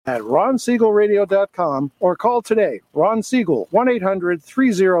at ronsiegelradio.com or call today. Ron Siegel,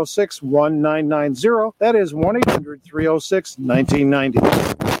 1-800-306-1990. That is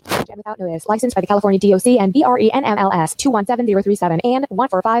 1-800-306-1990. Without notice, licensed by the California DOC and BRENMLS 217037 and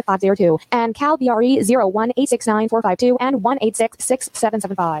 145502 and Cal BRE 01869452 and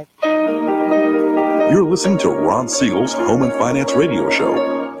 1866775. You're listening to Ron Siegel's Home and Finance Radio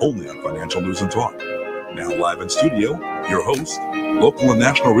Show, only on Financial News and Talk. Now live in studio, your host, local and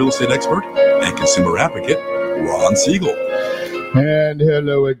national real estate expert and consumer advocate, Ron Siegel. And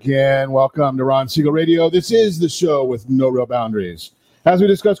hello again. Welcome to Ron Siegel Radio. This is the show with no real boundaries. As we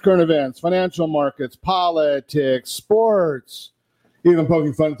discuss current events, financial markets, politics, sports, even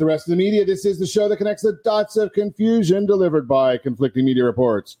poking fun at the rest of the media, this is the show that connects the dots of confusion delivered by conflicting media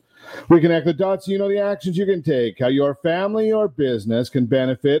reports. We connect the dots so you know the actions you can take, how your family or business can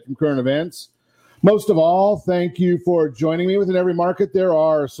benefit from current events. Most of all, thank you for joining me. Within every market, there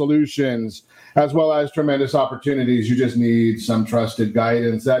are solutions as well as tremendous opportunities. You just need some trusted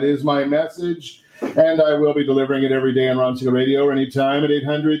guidance. That is my message, and I will be delivering it every day on Ron Siegel Radio or anytime at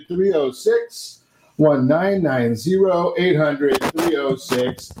 800-306-1990,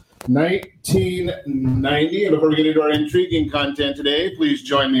 800-306-1990. And before we get into our intriguing content today, please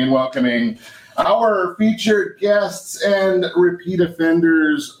join me in welcoming our featured guests and repeat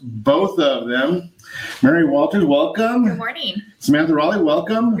offenders, both of them. Mary Walters, welcome. Good morning. Samantha Raleigh,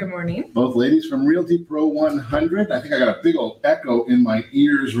 welcome. Good morning. Both ladies from Realty Pro 100. I think I got a big old echo in my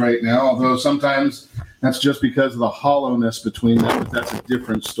ears right now, although sometimes that's just because of the hollowness between them, but that's a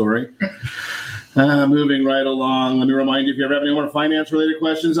different story. Moving right along, let me remind you, if you ever have any more finance-related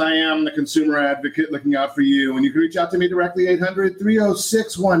questions, I am the consumer advocate looking out for you. And you can reach out to me directly,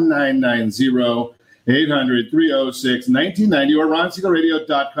 800-306-1990, 800-306-1990, or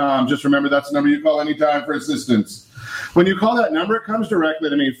ronsiegelradio.com. Just remember, that's the number you call anytime for assistance. When you call that number, it comes directly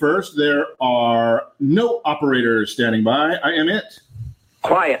to me first. There are no operators standing by. I am it.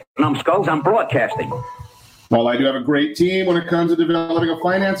 Quiet, numbskulls, I'm broadcasting. While I do have a great team when it comes to developing a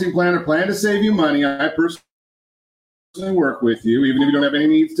financing plan or plan to save you money, I personally work with you, even if you don't have any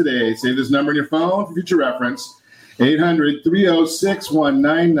needs today. Save this number in your phone for future reference,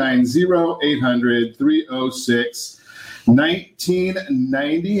 800-306-1990,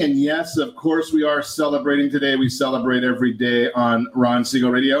 800-306-1990. And yes, of course, we are celebrating today. We celebrate every day on Ron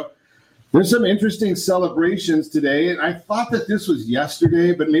Siegel Radio. There's some interesting celebrations today, and I thought that this was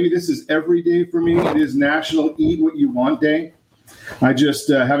yesterday, but maybe this is every day for me. It is National Eat What You Want Day. I just,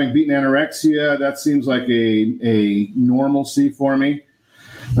 having beaten anorexia, that seems like a normalcy for me.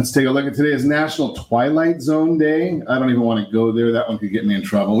 Let's take a look at today. Is National Twilight Zone Day. I don't even want to go there. That one could get me in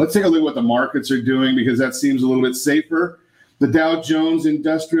trouble. Let's take a look at what the markets are doing, because that seems a little bit safer. The Dow Jones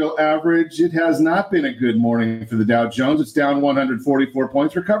Industrial Average, it has not been a good morning for the Dow Jones. It's down 144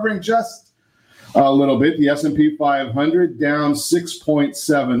 points, recovering just a little bit. The S&P 500 down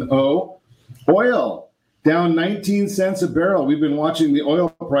 6.70. Oil down 19 cents a barrel. We've been watching the oil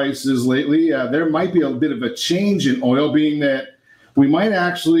prices lately. There might be a bit of a change in oil, being that we might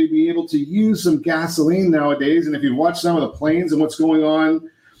actually be able to use some gasoline nowadays. And if you've watched some of the planes and what's going on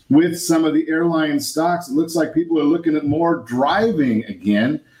with some of the airline stocks, it looks like people are looking at more driving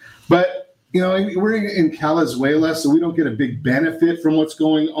again. But, you know, we're in Calizuela, so we don't get a big benefit from what's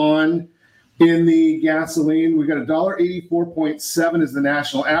going on in the gasoline. We got $1.84.7 is the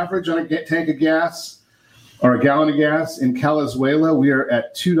national average on a tank of gas, or a gallon of gas. In Calizuela, we are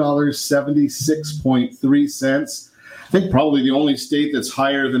at $2.76.3. I think probably the only state that's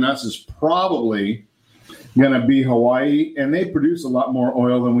higher than us is probably going to be Hawaii, and they produce a lot more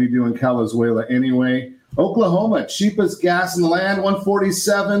oil than we do in Calizuela anyway. Oklahoma, cheapest gas in the land,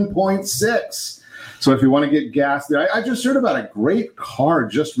 $147.6. So if you want to get gas there, I just heard about a great car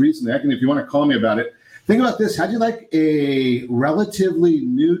just recently. If you want to call me about it, think about this. How'd you like a relatively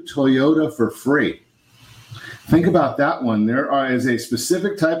new Toyota for free? Think about that one. There is a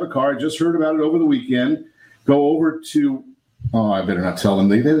specific type of car. I just heard about it over the weekend. Go over to, I better not tell them.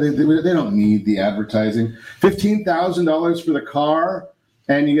 They don't need the advertising. $15,000 for the car,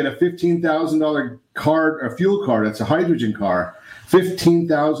 and you get a $15,000 card, a fuel card. It's a hydrogen car.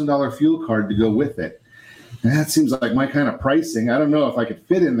 $15,000 fuel card to go with it. And that seems like my kind of pricing. I don't know if I could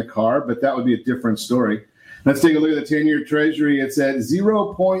fit in the car, but that would be a different story. Let's take a look at the 10-year Treasury. It's at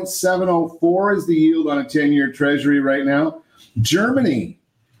 0.704 is the yield on a 10-year Treasury right now. Germany,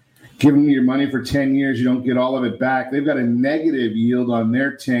 giving you your money for 10 years, you don't get all of it back. They've got a negative yield on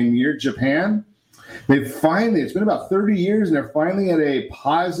their 10-year. Japan, it's been about 30 years, and they're finally at a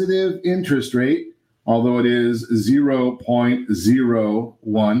positive interest rate, although it is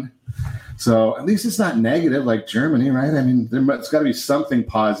 0.01. So at least it's not negative like Germany, right? I mean, there's got to be something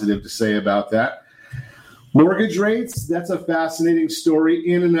positive to say about that. Mortgage rates, that's a fascinating story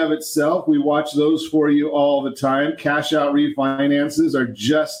in and of itself. We watch those for you all the time. Cash out refinances are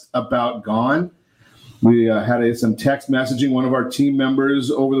just about gone. We had some text messaging. One of our team members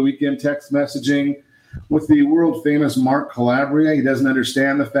over the weekend text messaging with the world famous Mark Calabria. He doesn't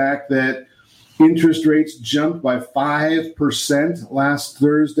understand the fact that interest rates jumped by 5% last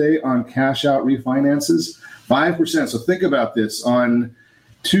Thursday on cash out refinances. 5%. So think about this. On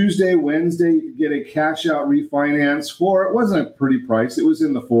Tuesday, Wednesday, you could get a cash out refinance for, it wasn't a pretty price. It was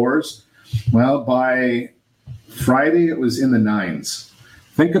in the 4s. Well, by Friday, it was in the 9s.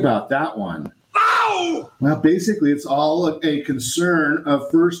 Think about that one. Ow! Well, basically, it's all a concern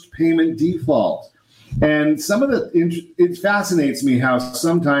of first payment default. And it fascinates me how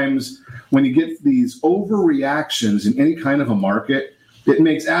sometimes when you get these overreactions in any kind of a market, it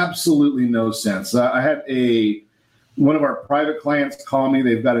makes absolutely no sense. I had one of our private clients call me.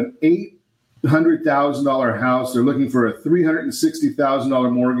 They've got an $800,000 house. They're looking for a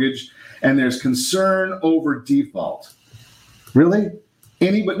 $360,000 mortgage, and there's concern over default. Really?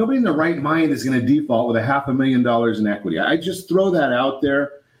 But nobody in their right mind is going to default with $500,000 in equity. I just throw that out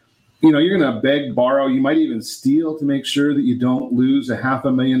there. You know, you're going to beg, borrow. You might even steal to make sure that you don't lose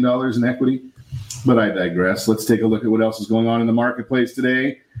 $500,000 in equity. But I digress. Let's take a look at what else is going on in the marketplace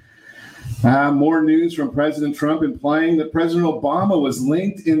today. More news from President Trump implying that President Obama was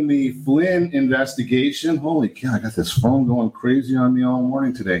linked in the Flynn investigation. Holy cow, I got this phone going crazy on me all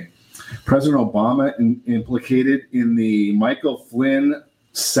morning today. President Obama implicated in the Michael Flynn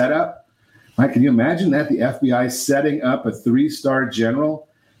setup. Mike, can you imagine that? The FBI setting up a 3-star general?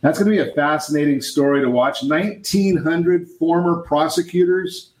 That's going to be a fascinating story to watch. 1,900 former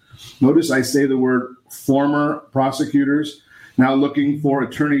prosecutors. Notice I say the word former prosecutors. Now looking for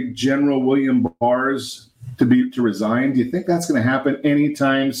Attorney General William Barrs to resign. Do you think that's going to happen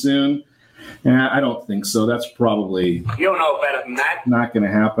anytime soon? I don't think so. That's probably You know better than that. Not going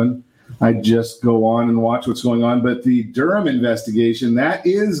to happen. I just go on and watch what's going on. But the Durham investigation, that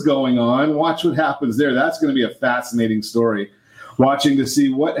is going on. Watch what happens there. That's going to be a fascinating story. Watching to see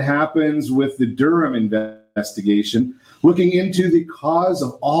what happens with the Durham investigation, looking into the cause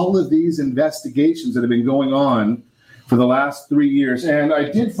of all of these investigations that have been going on for the last 3 years. And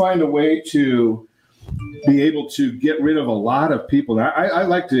I did find a way to be able to get rid of a lot of people. Now, I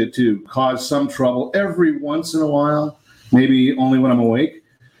like to cause some trouble every once in a while, maybe only when I'm awake.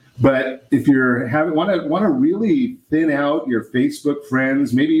 But if you're want to really thin out your Facebook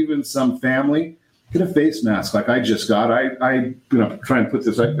friends, maybe even some family, get a face mask like I just got. I'm going to try and put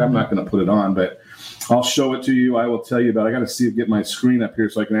this, I'm not going to put it on, but I'll show it to you. I will tell you about it. I got to get my screen up here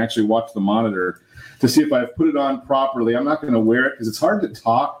so I can actually watch the monitor to see if I've put it on properly. I'm not going to wear it because it's hard to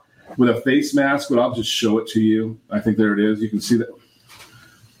talk with a face mask, but I'll just show it to you. I think there it is. You can see that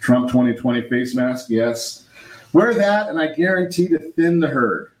Trump 2020 face mask. Yes. Wear that, and I guarantee to thin the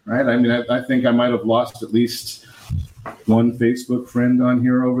herd, right? I mean, I think I might have lost at least one Facebook friend on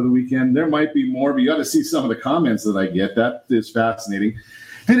here over the weekend. There might be more, but you ought to see some of the comments that I get. That is fascinating.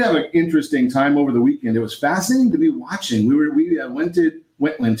 Did have an interesting time over the weekend. It was fascinating to be watching. We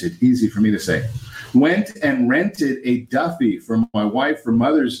easy for me to say. Went and rented a Duffy for my wife for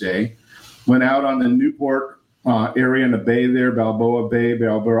Mother's Day. Went out on the Newport area in the bay there, Balboa Bay,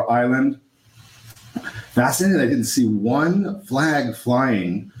 Balboa Island. Fascinating. I didn't see one flag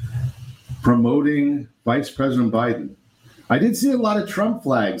flying promoting Vice President Biden. I did see a lot of Trump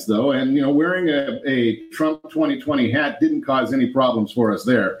flags, though, and wearing a Trump 2020 hat didn't cause any problems for us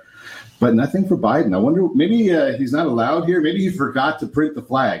there. But nothing for Biden. I wonder, maybe he's not allowed here. Maybe he forgot to print the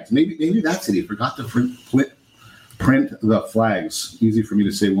flags. Maybe that's it. He forgot to print the flags. Easy for me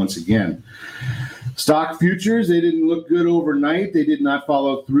to say once again. Stock futures, they didn't look good overnight. They did not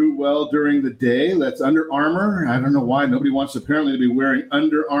follow through well during the day. That's Under Armour. I don't know why. Nobody wants apparently to be wearing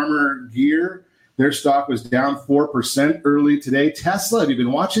Under Armour gear. Their stock was down 4% early today. Tesla, have you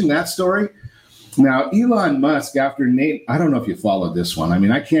been watching that story? Now, Elon Musk, after name, I don't know if you followed this one. I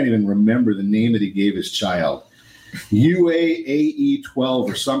mean, I can't even remember the name that he gave his child. UAAE 12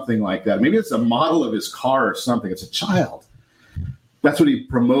 or something like that. Maybe it's a model of his car or something. It's a child. That's what he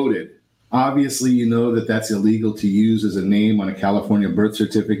promoted. Obviously, you know that that's illegal to use as a name on a California birth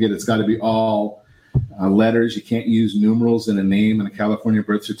certificate. It's got to be all letters. You can't use numerals in a name in a California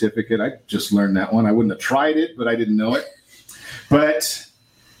birth certificate. I just learned that one. I wouldn't have tried it, but I didn't know it. But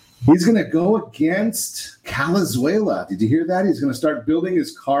he's going to go against Calizuela. Did you hear that? He's going to start building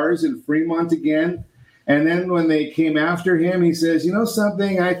his cars in Fremont again. And then when they came after him, he says, you know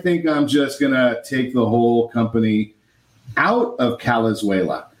something? I think I'm just going to take the whole company out of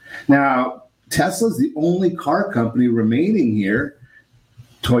Calizuela. Now, Tesla's the only car company remaining here.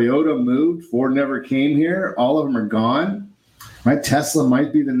 Toyota moved. Ford never came here. All of them are gone. Right? Tesla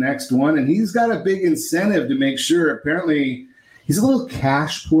might be the next one. And he's got a big incentive to make sure. Apparently, he's a little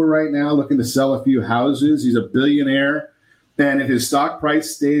cash poor right now, looking to sell a few houses. He's a billionaire. And if his stock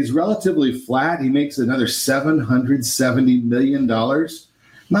price stays relatively flat, he makes another $770 million.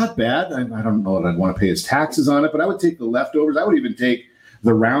 Not bad. I don't know that I'd want to pay his taxes on it, but I would take the leftovers. I would even take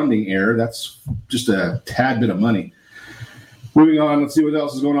the rounding error. That's just a tad bit of money. Moving on, let's see what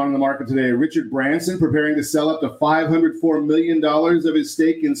else is going on in the market today. Richard Branson preparing to sell up to $504 million of his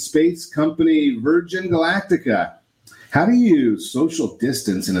stake in space company Virgin Galactica. How do you social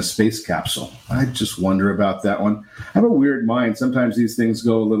distance in a space capsule? I just wonder about that one. I have a weird mind. Sometimes these things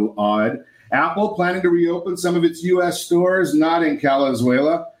go a little odd. Apple planning to reopen some of its U.S. stores, not in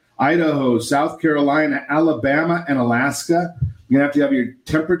Calizuela, Idaho, South Carolina, Alabama, and Alaska. You're going to have your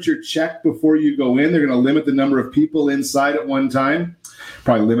temperature checked before you go in. They're going to limit the number of people inside at one time.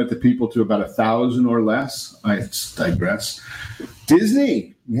 Probably limit the people to about 1,000 or less. I digress.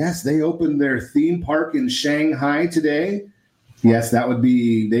 Disney, yes, they opened their theme park in Shanghai today. Yes, they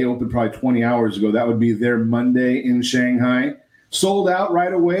opened probably 20 hours ago. That would be their Monday in Shanghai. Sold out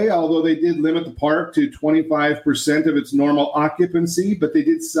right away, although they did limit the park to 25% of its normal occupancy, but they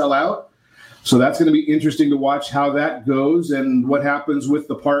did sell out. So that's going to be interesting to watch how that goes and what happens with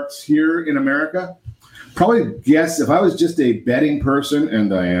the parks here in America. Probably guess, if I was just a betting person,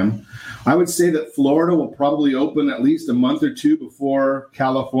 and I am, I would say that Florida will probably open at least a month or two before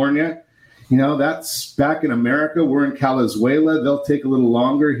California. You know, that's back in America. We're in Calizuela. They'll take a little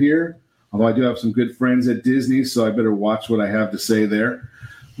longer here, although I do have some good friends at Disney, so I better watch what I have to say there.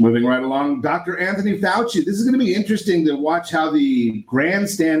 Moving right along, Dr. Anthony Fauci. This is going to be interesting to watch how the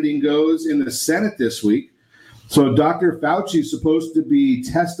grandstanding goes in the Senate this week. So Dr. Fauci is supposed to be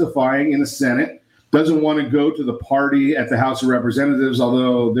testifying in the Senate, doesn't want to go to the party at the House of Representatives,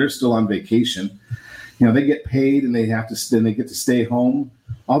 although they're still on vacation. You know, they get paid and they get to stay home.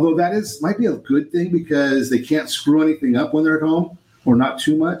 Although might be a good thing because they can't screw anything up when they're at home, or not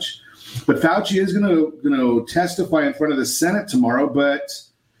too much. But Fauci is going to testify in front of the Senate tomorrow, but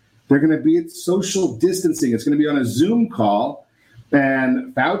they're going to be at social distancing. It's going to be on a Zoom call.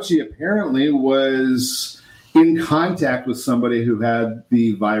 And Fauci apparently was in contact with somebody who had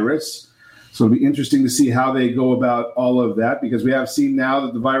the virus. So it'll be interesting to see how they go about all of that, because we have seen now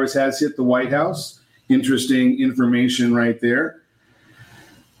that the virus has hit the White House. Interesting information right there.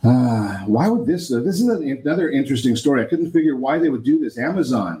 Why would this is another interesting story. I couldn't figure why they would do this.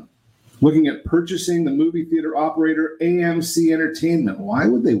 Amazon looking at purchasing the movie theater operator AMC Entertainment. Why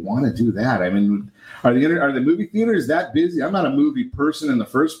would they want to do that? I mean, are the movie theaters that busy? I'm not a movie person in the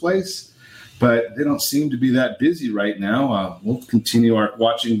first place, but they don't seem to be that busy right now. We'll continue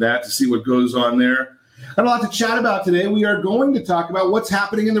watching that to see what goes on there. I have a lot to chat about today. We are going to talk about what's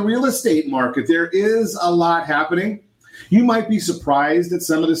happening in the real estate market. There is a lot happening. You might be surprised at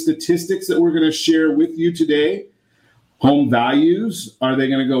some of the statistics that we're going to share with you today. Home values, are they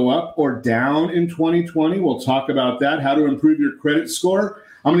going to go up or down in 2020? We'll talk about that, how to improve your credit score.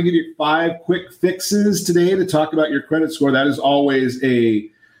 I'm going to give you 5 quick fixes today to talk about your credit score. That is always a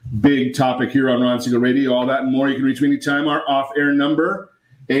big topic here on Ron Siegel Radio. All that and more, you can reach me anytime. Our off-air number,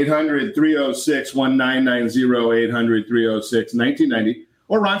 800-306-1990, 800-306-1990,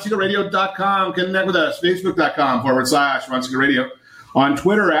 or RonSiegelRadio.com. Connect with us, Facebook.com/Ron Siegel Radio. On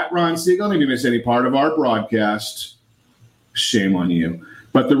Twitter, @Ron Siegel. If you miss any part of our broadcast, shame on you.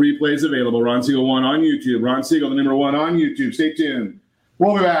 But the replay is available. Ron Siegel 1 on YouTube. Ron Siegel, the number 1 on YouTube. Stay tuned.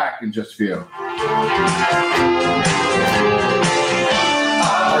 We'll be back in just a few.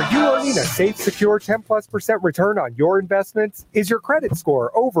 Are you earning a safe, secure 10+% return on your investments? Is your credit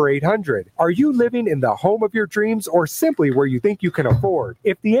score over 800? Are you living in the home of your dreams or simply where you think you can afford?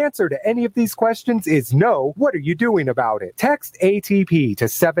 If the answer to any of these questions is no, what are you doing about it? Text ATP to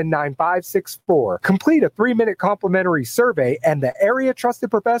 79564. Complete a 3-minute complimentary survey, and the area trusted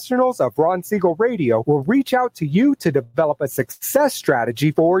professionals of Ron Siegel Radio will reach out to you to develop a success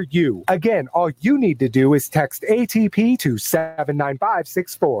strategy for you. Again, all you need to do is text ATP to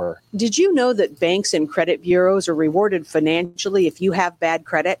 79564. Did you know that banks and credit bureaus are rewarded financially if you have bad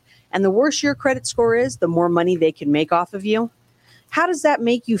credit? And the worse your credit score is, the more money they can make off of you? How does that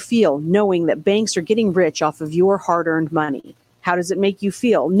make you feel, knowing that banks are getting rich off of your hard-earned money? How does it make you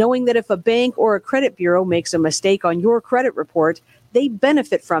feel, knowing that if a bank or a credit bureau makes a mistake on your credit report, they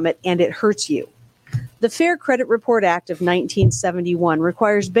benefit from it and it hurts you? The Fair Credit Report Act of 1971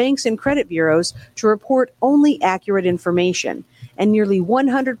 requires banks and credit bureaus to report only accurate information, and nearly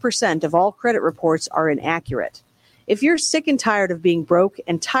 100% of all credit reports are inaccurate. If you're sick and tired of being broke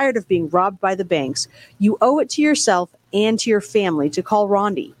and tired of being robbed by the banks, you owe it to yourself and to your family to call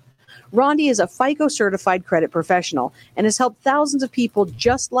Rondi. Rondi is a FICO certified credit professional and has helped thousands of people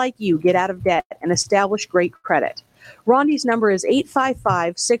just like you get out of debt and establish great credit. Rondi's number is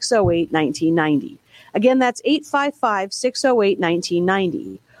 855-608-1990. Again, that's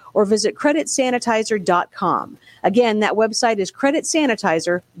 855-608-1990. Or visit creditsanitizer.com. Again, that website is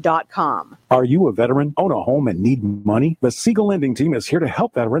creditsanitizer.com. Are you a veteran, own a home, and need money? The Siegel Lending Team is here to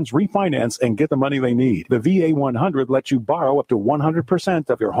help veterans refinance and get the money they need. The VA 100 lets you borrow up to 100%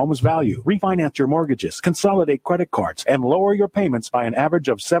 of your home's value, refinance your mortgages, consolidate credit cards, and lower your payments by an average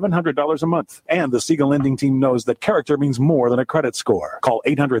of $700 a month. And the Siegel Lending Team knows that character means more than a credit score. Call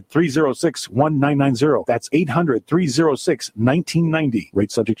 800-306-1990. That's 800-306-1990.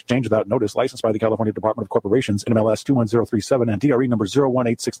 Rate subject to change without notice. Licensed by the California Department of Corporations, NMLS 21037, and DRE number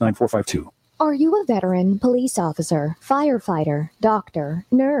 018694552. Are you a veteran, police officer, firefighter, doctor,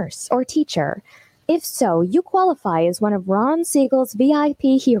 nurse, or teacher? If so, you qualify as one of Ron Siegel's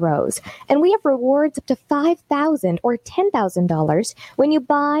VIP heroes, and we have rewards up to $5,000 or $10,000 when you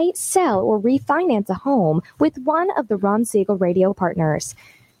buy, sell, or refinance a home with one of the Ron Siegel radio partners.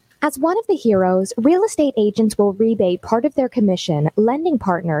 As one of the heroes, real estate agents will rebate part of their commission. Lending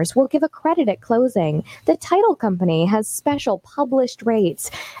partners will give a credit at closing. The title company has special published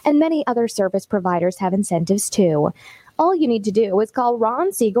rates, and many other service providers have incentives too. All you need to do is call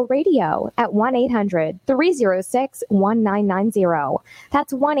Ron Siegel Radio at 1-800-306-1990.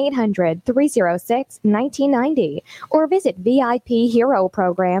 That's 1-800-306-1990. Or visit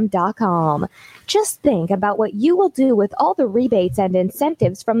VIPHeroProgram.com. Just think about what you will do with all the rebates and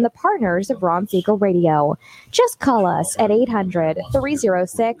incentives from the partners of Ron Siegel Radio. Just call us at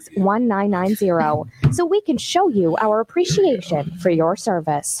 800-306-1990 so we can show you our appreciation for your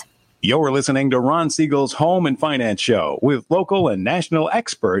service. You're listening to Ron Siegel's Home and Finance Show with local and national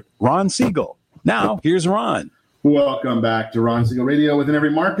expert Ron Siegel. Now, here's Ron. Welcome back to Ron Siegel Radio. Within every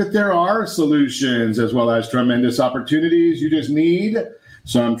market, there are solutions as well as tremendous opportunities. You just need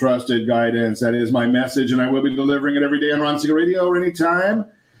some trusted guidance. That is my message, and I will be delivering it every day on Ron Siegel Radio or anytime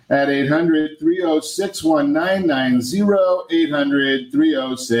at 800-306-1990,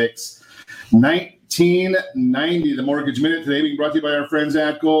 800-306-1990. 1990, the Mortgage Minute today being brought to you by our friends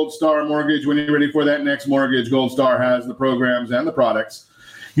at Gold Star Mortgage. When you're ready for that next mortgage, Gold Star has the programs and the products.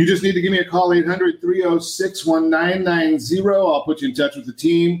 You just need to give me a call, 800-306-1990. I'll put you in touch with the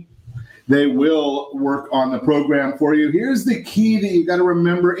team. They will work on the program for you. Here's the key that you got to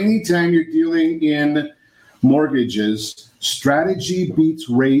remember anytime you're dealing in mortgages. Strategy beats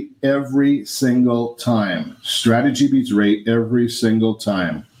rate every single time. Strategy beats rate every single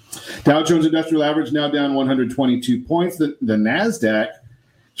time. Dow Jones Industrial Average now down 122 points. The NASDAQ,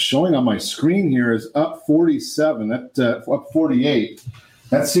 showing on my screen here, is up 47, up 48.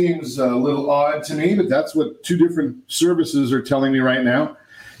 That seems a little odd to me, but that's what two different services are telling me right now.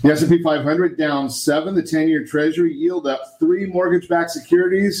 The S&P 500 down 7. The 10-year Treasury yield up 3. Mortgage-backed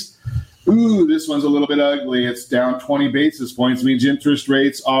securities. Ooh, this one's a little bit ugly. It's down 20 basis points. Means interest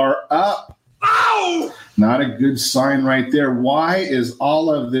rates are up. Ow! Not a good sign right there. Why is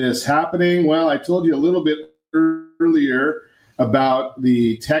all of this happening? Well, I told you a little bit earlier about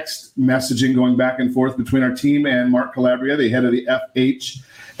the text messaging going back and forth between our team and Mark Calabria, the head of the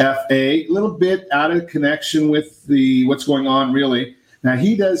FHFA. A little bit out of connection with what's going on, really. Now,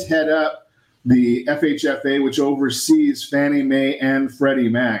 he does head up the FHFA, which oversees Fannie Mae and Freddie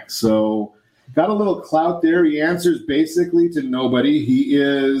Mac. So got a little clout there. He answers basically to nobody. He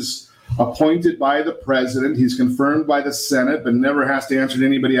is appointed by the president. He's confirmed by the Senate, but never has to answer to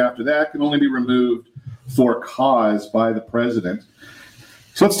anybody after that. Can only be removed for cause by the president.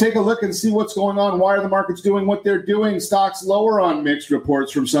 So let's take a look and see what's going on. Why are the markets doing what they're doing? Stocks lower on mixed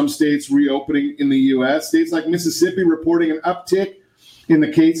reports from some states reopening in the U.S. States like Mississippi reporting an uptick in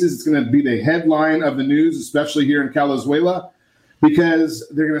the cases. It's going to be the headline of the news, especially here in Calizuela, because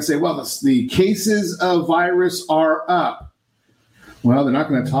they're going to say, well, the cases of virus are up. Well, they're not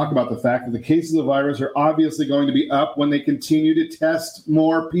going to talk about the fact that the cases of virus are obviously going to be up when they continue to test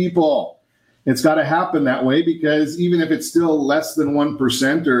more people. It's got to happen that way because even if it's still less than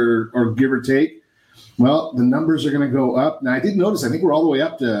 1% or give or take, well, the numbers are going to go up. Now, I did notice, I think we're all the way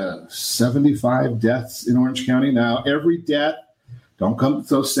up to 75 deaths in Orange County now. Every death, don't come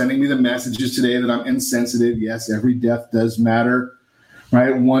sending me the messages today that I'm insensitive. Yes, every death does matter,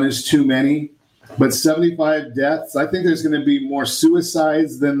 right? One is too many. But 75 deaths, I think there's going to be more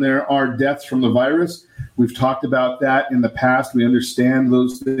suicides than there are deaths from the virus. We've talked about that in the past. We understand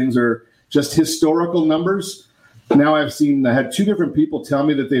those things are just historical numbers. Now I had two different people tell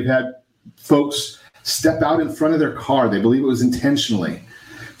me that they've had folks step out in front of their car. They believe it was intentionally.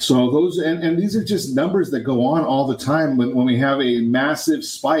 So those, and these are just numbers that go on all the time when we have a massive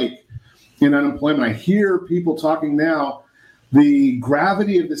spike in unemployment. I hear people talking now, the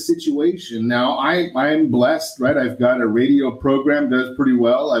gravity of the situation. Now, I'm blessed, right? I've got a radio program, does pretty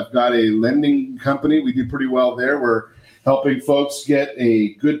well. I've got a lending company. We do pretty well there. We're helping folks get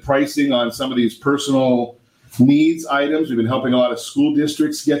a good pricing on some of these personal needs items. We've been helping a lot of school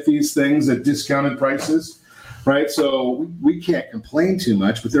districts get these things at discounted prices, right? So we can't complain too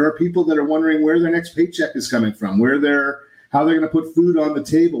much, but there are people that are wondering where their next paycheck is coming from, how they're going to put food on the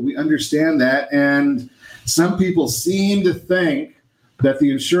table. We understand that. And some people seem to think that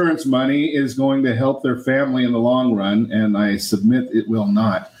the insurance money is going to help their family in the long run, and I submit it will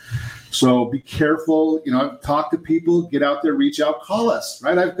not. So be careful, talk to people, get out there, reach out, call us,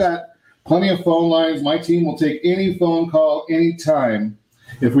 right? I've got plenty of phone lines. My team will take any phone call anytime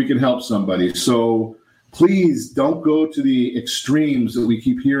if we can help somebody. So please don't go to the extremes that we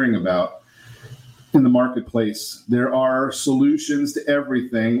keep hearing about in the marketplace. There are solutions to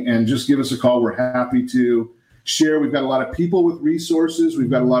everything, and just give us a call. We're happy to share. We've got a lot of people with resources. We've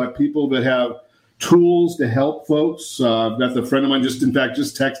got a lot of people that have tools to help folks. I've got the friend of mine just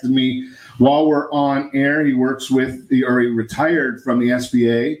texted me while we're on air. He he retired from the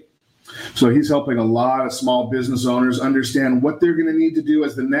SBA. So he's helping a lot of small business owners understand what they're going to need to do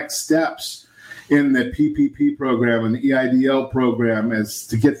as the next steps in the PPP program and the EIDL program as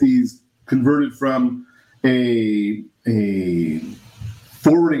to get these converted from a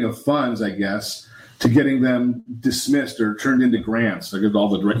forwarding of funds, I guess, to getting them dismissed or turned into grants. He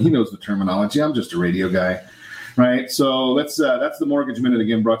knows the terminology. I'm just a radio guy, right? So that's the Mortgage Minute,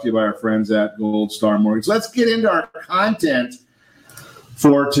 again, brought to you by our friends at Gold Star Mortgage. Let's get into our content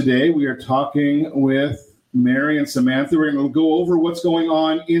for today. We are talking with Mary and Samantha. We're going to go over what's going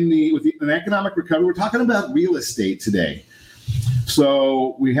on with an economic recovery. We're talking about real estate today.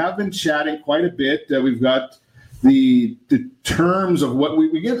 So we have been chatting quite a bit. We've got the terms of what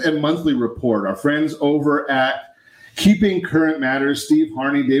we get a monthly report. Our friends over at Keeping Current Matters, Steve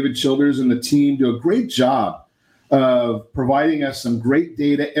Harney, David Childers, and the team do a great job of providing us some great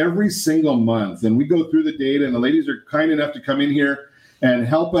data every single month. And we go through the data, and the ladies are kind enough to come in here and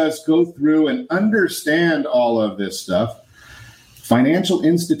help us go through and understand all of this stuff. Financial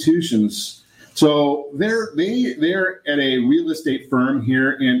institutions. So they're at a real estate firm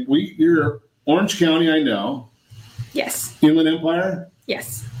here you're Orange County, I know. Yes. Inland Empire?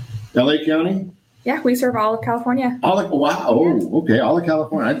 Yes. LA County? Yeah, we serve all of California. Wow. Oh, okay. All of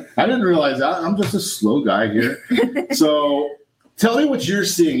California. I didn't realize that. I'm just a slow guy here. So tell me what you're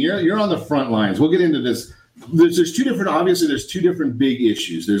seeing. You're on the front lines. We'll get into this. There's two different big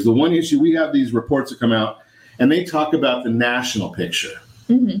issues. There's the one issue, we have these reports that come out, and they talk about the national picture,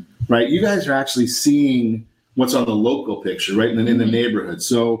 right? You guys are actually seeing what's on the local picture, right, in the neighborhood.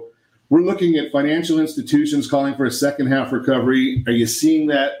 So we're looking at financial institutions calling for a second half recovery. Are you seeing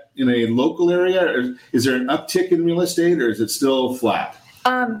that in a local area? Or is there an uptick in real estate, or is it still flat?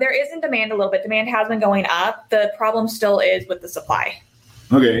 There is in demand a little bit. Demand has been going up. The problem still is with the supply.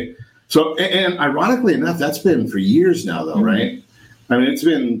 Okay. So, and ironically enough, that's been for years now, though, right? I mean, it's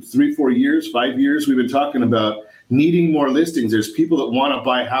been 3-4 years, 5 years. We've been talking about needing more listings. There's people that want to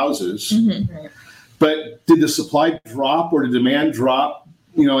buy houses. But did the supply drop or the demand drop,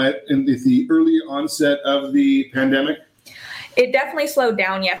 at the early onset of the pandemic? It definitely slowed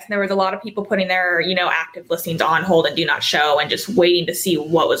down, yes. And there was a lot of people putting their, active listings on hold and do not show and just waiting to see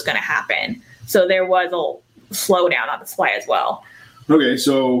what was going to happen. So there was a slowdown on the supply as well. Okay,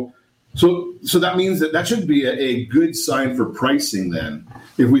 so that means that should be a good sign for pricing then.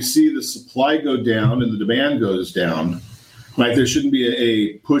 If we see the supply go down and the demand goes down, right, there shouldn't be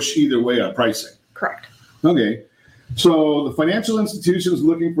a push either way on pricing. Correct. Okay. So the financial institutions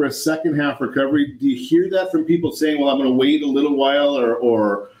looking for a second half recovery. Do you hear that from people saying, well, I'm going to wait a little while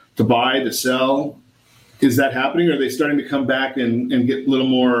or to buy, to sell? Is that happening? Or are they starting to come back and get a little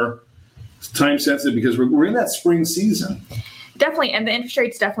more time sensitive because we're in that spring season? Definitely. And the interest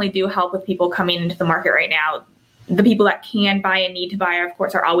rates definitely do help with people coming into the market right now. The people that can buy and need to buy, of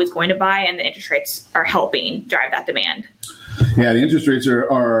course, are always going to buy, and the interest rates are helping drive that demand. Yeah, the interest rates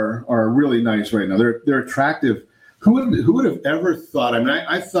are really nice right now. They're attractive. Who would have ever thought? I mean,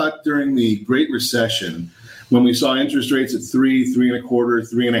 I thought during the Great Recession, when we saw interest rates at 3,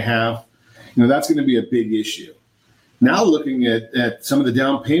 3.25, 3.5, that's going to be a big issue. Now looking at some of the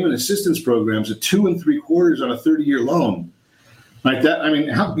down payment assistance programs at 2 3/4 on a 30-year loan, like that. I mean,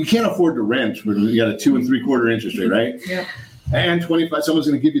 you can't afford to rent when you got a 2 3/4 interest rate, right? Yeah. And someone's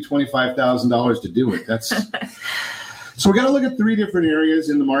going to give you $25,000 to do it. That's So we got to look at 3 different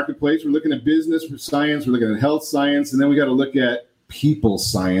areas in the marketplace. We're looking at business science, we're looking at health science, and then we got to look at people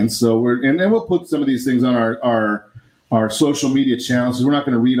science. So and then we'll put some of these things on our social media channels, because we're not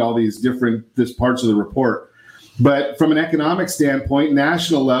going to read all these parts of the report. But from an economic standpoint,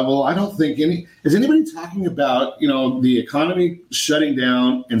 national level, I don't think is anybody talking about, the economy shutting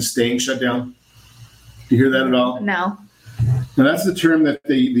down and staying shut down? Do you hear that at all? No. Now, that's the term that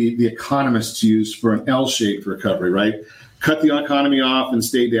the economists use for an L-shaped recovery, right? Cut the economy off and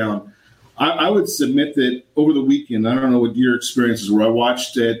stay down. I would submit that over the weekend, I don't know what your experiences were. I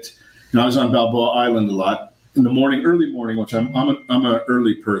watched it. I was on Balboa Island a lot in the morning, early morning, which I'm an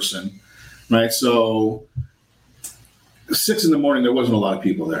early person, right? So 6 in the morning, there wasn't a lot of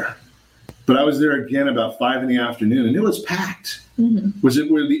people there. But I was there again about 5 in the afternoon, and it was packed. Mm-hmm.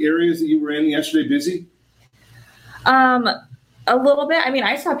 Were the areas that you were in yesterday busy? A little bit. I mean,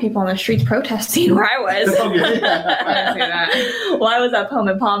 I saw people on the streets protesting where I was. Okay. I didn't see that. Well, I was up home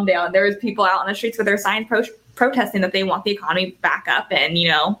in Palmdale, and there was people out on the streets with their signs protesting that they want the economy back up, and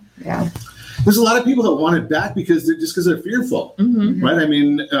Yeah. There's a lot of people that want it back because they're fearful, right? I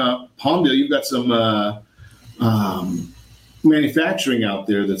mean, Palmdale, you've got some manufacturing out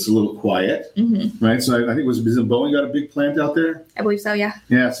there that's a little quiet, right? So I think isn't Boeing got a big plant out there? I believe so, yeah.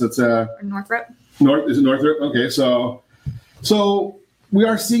 Yeah, so it's Northrop. Is it Northrop? Okay, so we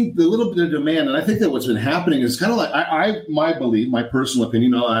are seeing a little bit of demand, and I think that what's been happening is kind of like my belief, my personal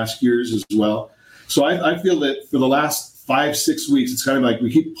opinion. I'll ask yours as well. So I feel that for the last 5-6 weeks, it's kind of like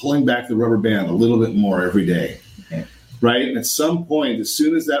we keep pulling back the rubber band a little bit more every day, right? And at some point, as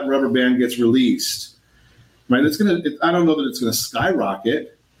soon as that rubber band gets released, right, I don't know that it's gonna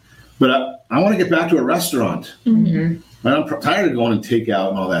skyrocket, but I want to get back to a restaurant. Mm-hmm. Right, I'm tired of going and takeout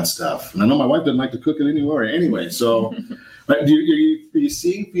and all that stuff, and I know my wife doesn't like to cook it anyway. So, right, are you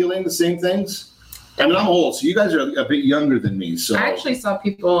feeling the same things? I mean, I'm old, so you guys are a bit younger than me. So I actually saw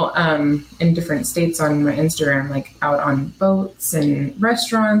people in different states on my Instagram, like out on boats and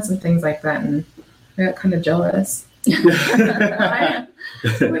restaurants and things like that, and I got kind of jealous. I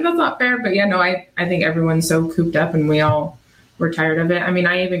mean, that's not fair, but I think everyone's so cooped up, and we all were tired of it. I mean,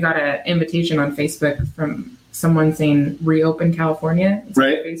 I even got an invitation on Facebook from someone saying reopen California. It's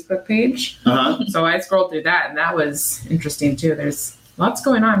right. On the Facebook page. So I scrolled through that, and that was interesting too. There's lots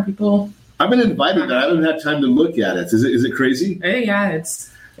going on. People. I've been invited, but I haven't had time to look at it. Is it crazy? Yeah,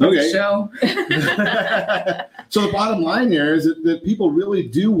 it's okay. A show. So the bottom line there is that people really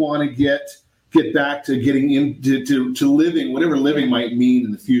do want to get back to getting into to living, whatever living might mean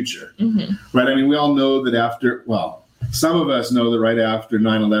in the future. Mm-hmm. Right? I mean, we all know that some of us know that right after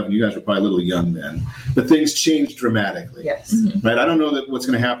 9/11, you guys were probably a little young then, but things changed dramatically. Yes. Mm-hmm. Right? I don't know what's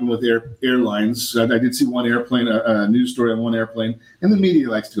going to happen with airlines. I did see one airplane, a news story on one airplane, and the media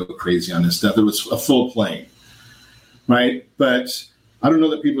likes to go crazy on this stuff. It was a full plane, right? But I don't know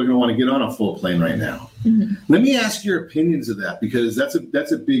that people are going to want to get on a full plane right now. Mm-hmm. Let me ask your opinions of that, because that's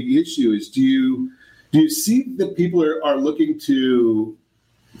a big issue. Is do you see that people are looking to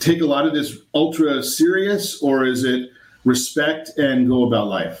take a lot of this ultra serious, or is it respect and go about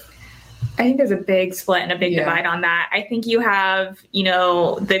life? I think there's a big split and a big divide on that. I think you have,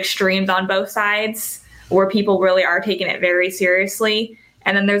 the extremes on both sides where people really are taking it very seriously.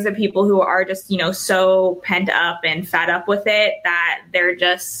 And then there's the people who are just, so pent up and fed up with it that they're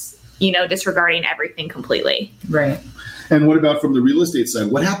just, disregarding everything completely. Right. And what about from the real estate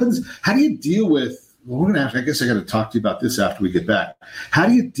side? What happens? How do you deal with, I guess I got to talk to you about this after we get back. How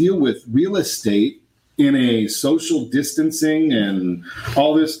do you deal with real estate in a social distancing and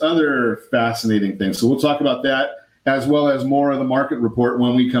all this other fascinating thing? So we'll talk about that, as well as more of the market report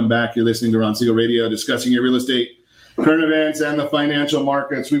when we come back. You're listening to Ron Siegel Radio, discussing your real estate, current events, and the financial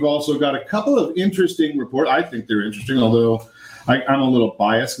markets. We've also got a couple of interesting reports. I think they're interesting, although I'm a little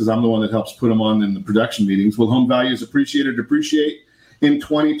biased because I'm the one that helps put them on in the production meetings. Will home values appreciate or depreciate in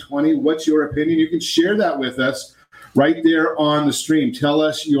 2020? What's your opinion? You can share that with us right there on the stream. Tell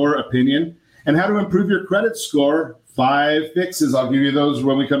us your opinion and how to improve your credit score. 5 fixes. I'll give you those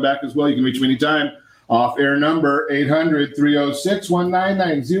when we come back as well. You can reach me anytime. Off-air number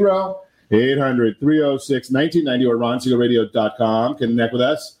 800-306-1990, 800-306-1990, or RonSiegelRadio.com. Connect with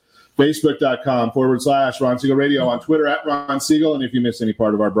us. Facebook.com/Ron Siegel Radio, on Twitter @Ron Siegel. And if you miss any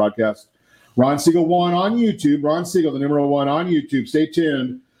part of our broadcast, Ron Siegel 1 on YouTube. Ron Siegel, the number 1 on YouTube. Stay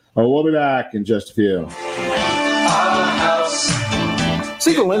tuned. We'll be back in just a few.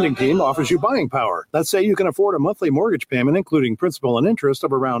 Siegel Lending Team offers you buying power. Let's say you can afford a monthly mortgage payment, including principal and interest,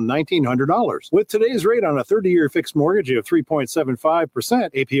 of around $1,900. With today's rate on a 30-year fixed mortgage of 3.75%,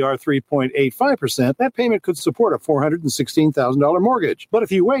 APR 3.85%, that payment could support a $416,000 mortgage. But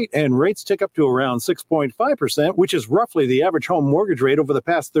if you wait and rates tick up to around 6.5%, which is roughly the average home mortgage rate over the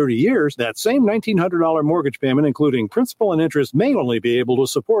past 30 years, that same $1,900 mortgage payment, including principal and interest, may only be able to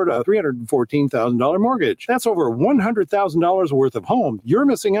support a $314,000 mortgage. That's over $100,000 worth of home you're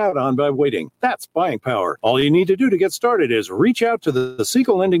missing out on by waiting. That's buying power. All you need to do to get started is reach out to the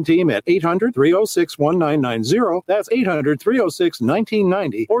Siegel Lending Team at 800-306-1990. That's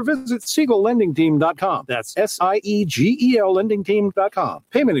 800-306-1990. Or visit SiegelLendingTeam.com. That's SIEGEL LendingTeam.com.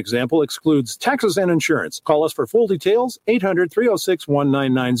 Payment example excludes taxes and insurance. Call us for full details,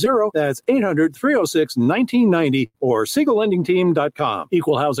 800-306-1990. That's 800-306-1990 or SiegelLendingTeam.com.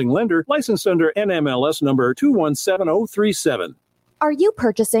 Equal housing lender, licensed under NMLS number 217037. Are you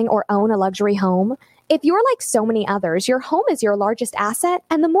purchasing or own a luxury home? If you're like so many others, your home is your largest asset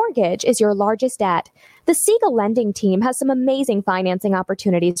and the mortgage is your largest debt. The Siegel Lending Team has some amazing financing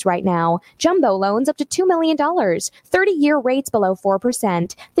opportunities right now. Jumbo loans up to $2 million, 30-year rates below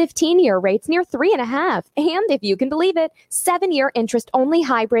 4%, 15-year rates near 3.5%, and if you can believe it, 7-year interest-only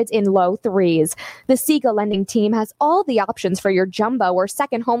hybrids in low 3s. The Siegel Lending Team has all the options for your jumbo or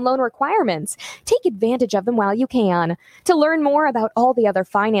second home loan requirements. Take advantage of them while you can. To learn more about all the other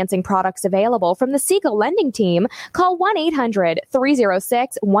financing products available from the Siegel Lending Team, call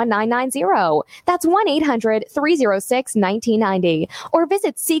 1-800-306-1990. That's 1-800-306-1990 or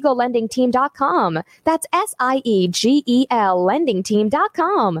visit SiegelLendingTeam.com. That's SIEGEL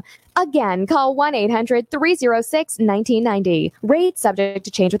LendingTeam.com. Again, call 1-800-306-1990. Rates subject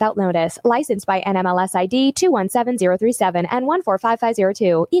to change without notice. Licensed by NMLS ID 217037 and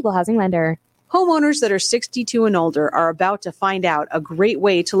 145502. Equal housing lender. Homeowners that are 62 and older are about to find out a great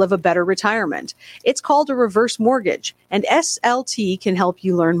way to live a better retirement. It's called a reverse mortgage, and SLT can help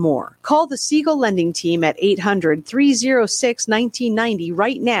you learn more. Call the Siegel Lending Team at 800-306-1990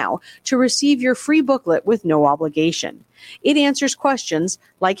 right now to receive your free booklet with no obligation. It answers questions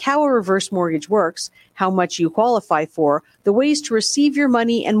like how a reverse mortgage works, how much you qualify for, the ways to receive your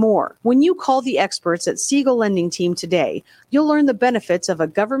money, and more. When you call the experts at Siegel Lending Team today, you'll learn the benefits of a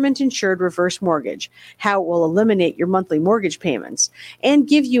government-insured reverse mortgage, how it will eliminate your monthly mortgage payments, and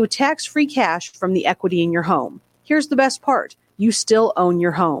give you tax-free cash from the equity in your home. Here's the best part. You still own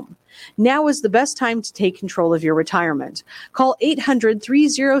your home. Now is the best time to take control of your retirement. Call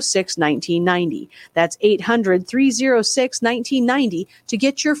 800-306-1990. That's 800-306-1990 to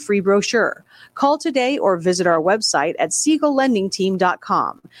get your free brochure. Call today or visit our website at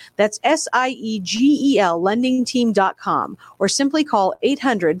SiegelLendingTeam.com. That's SIEGEL LendingTeam.com or simply call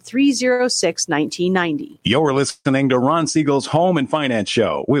 800-306-1990. You're listening to Ron Siegel's Home and Finance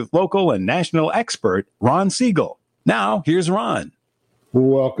Show with local and national expert Ron Siegel. Now, here's Ron.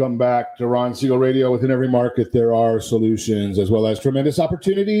 Welcome back to Ron Siegel Radio. Within every market, there are solutions as well as tremendous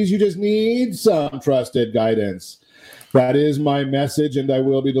opportunities. You just need some trusted guidance. That is my message, and I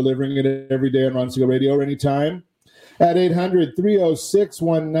will be delivering it every day on Ron Siegel Radio or anytime at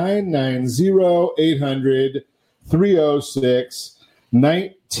 800-306-1990,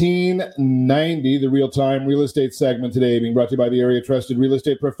 800-306-1990. The real-time real estate segment today being brought to you by the area trusted real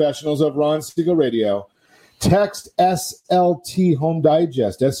estate professionals of Ron Siegel Radio. Text SLT Home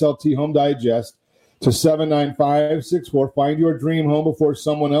Digest, SLT Home Digest to 79564. Find your dream home before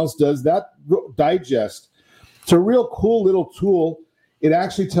someone else does. That digest, it's a real cool little tool. It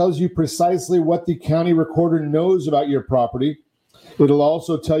actually tells you precisely what the county recorder knows about your property. It'll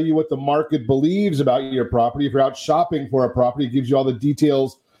also tell you what the market believes about your property. If you're out shopping for a property, it gives you all the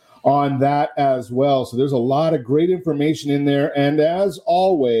details on that as well. So there's a lot of great information in there. And as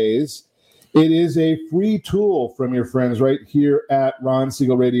always, it is a free tool from your friends right here at Ron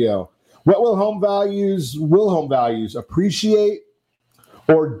Siegel Radio. What will home values appreciate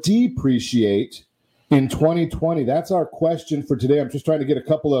or depreciate in 2020? That's our question for today. I'm just trying to get a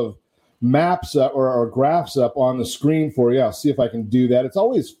couple of maps or graphs up on the screen for you. I'll see if I can do that. It's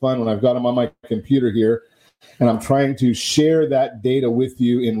always fun when I've got them on my computer here, and I'm trying to share that data with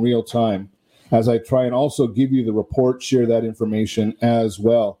you in real time as I try and also give you the report, share that information as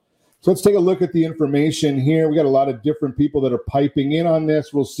well. So let's take a look at the information here. We got a lot of different people that are piping in on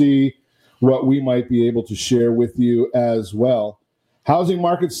this. We'll see what we might be able to share with you as well. Housing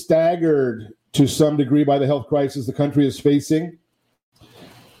market staggered to some degree by the health crisis the country is facing.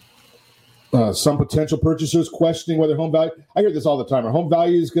 Some potential purchasers questioning whether home value. I hear this all the time. Are home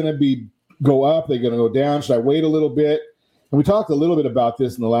values going to go up? They're going to go down? Should I wait a little bit? And we talked a little bit about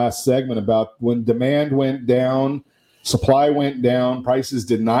this in the last segment about when demand went down. Supply went down. Prices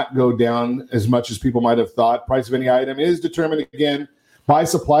did not go down as much as people might have thought. Price of any item is determined, again, by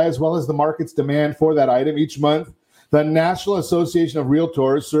supply as well as the market's demand for that item. Each month, the National Association of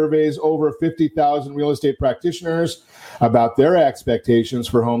Realtors surveys over 50,000 real estate practitioners about their expectations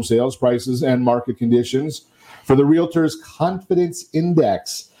for home sales prices and market conditions. For the Realtors Confidence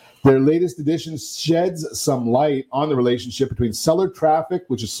Index, their latest edition sheds some light on the relationship between seller traffic,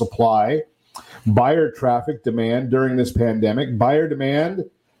 which is supply, buyer traffic, demand during this pandemic. Buyer demand,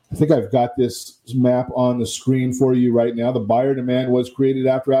 I think I've got this map on the screen for you right now. The buyer demand was created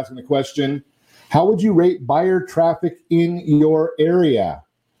after asking the question, how would you rate buyer traffic in your area?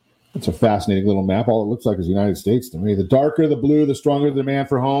 It's a fascinating little map. All it looks like is the United States to me. The darker the blue, the stronger the demand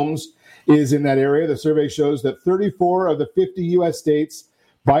for homes is in that area. The survey shows that 34 of the 50 U.S. states,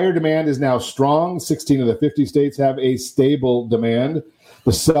 buyer demand is now strong. 16 of the 50 states have a stable demand.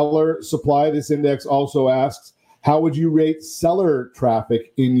 The seller supply, this index also asks, how would you rate seller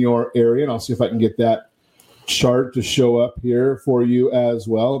traffic in your area? And I'll see if I can get that chart to show up here for you as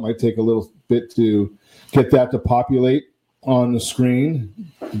well. It might take a little bit to get that to populate on the screen.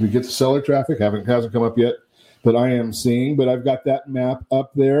 Did we get the seller traffic? Hasn't come up yet, but I am seeing. But I've got that map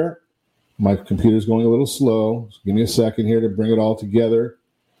up there. My computer's going a little slow. So give me a second here to bring it all together.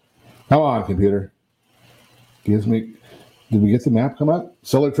 Come on, computer. Did we get the map come up?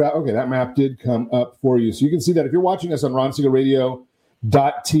 Seller traffic. Okay, that map did come up for you. So you can see that if you're watching us on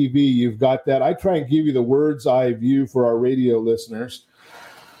RonSiegelRadio.tv, you've got that. I try and give you the bird's eye view for our radio listeners.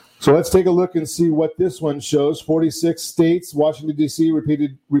 So let's take a look and see what this one shows. 46 states, Washington, D.C.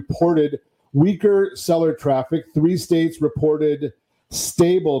 reported weaker seller traffic. 3 states reported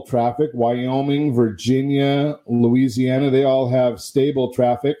stable traffic. Wyoming, Virginia, Louisiana, they all have stable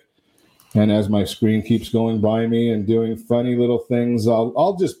traffic. And as my screen keeps going by me and doing funny little things,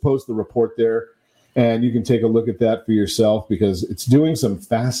 I'll just post the report there, and you can take a look at that for yourself because it's doing some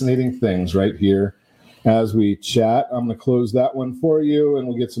fascinating things right here as we chat. I'm going to close that one for you, and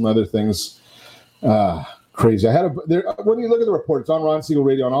we'll get some other things crazy. When you look at the report, it's on Ron Siegel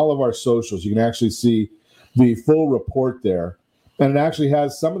Radio on all of our socials. You can actually see the full report there, and it actually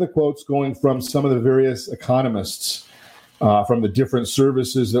has some of the quotes going from some of the various economists from the different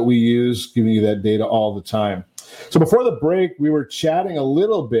services that we use, giving you that data all the time. So before the break, we were chatting a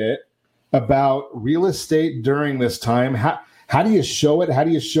little bit about real estate during this time. How do you show it? How do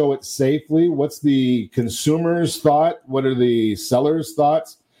you show it safely? What's the consumer's thought? What are the seller's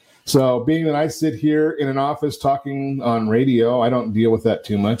thoughts? So being that I sit here in an office talking on radio, I don't deal with that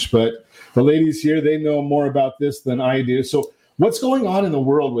too much, but the ladies here, they know more about this than I do. So what's going on in the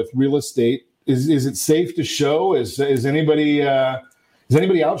world with real estate? Is it safe to show? Is anybody out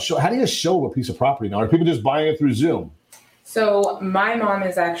show? How do you show a piece of property now? Are people just buying it through Zoom? So my mom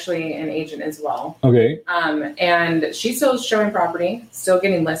is actually an agent as well. Okay. And she's still showing property, still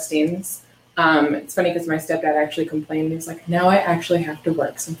getting listings. It's funny because my stepdad actually complained. He was like, now I actually have to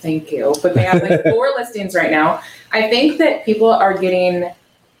work, so thank you. But they have like 4 listings right now. I think that people are getting,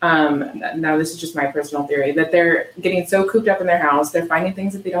 now this is just my personal theory, that they're getting so cooped up in their house. They're finding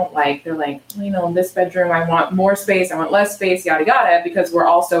things that they don't like. They're like, this bedroom, I want more space. I want less space, yada, yada, because we're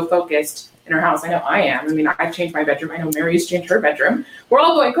all so focused in our house. I know I am. I mean, I've changed my bedroom. I know Mary's changed her bedroom. We're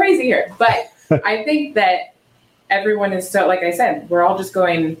all going crazy here. But I think that everyone is so, like I said, we're all just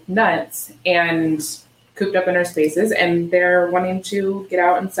going nuts and cooped up in our spaces, and they're wanting to get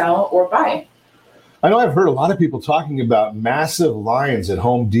out and sell or buy. I know I've heard a lot of people talking about massive lines at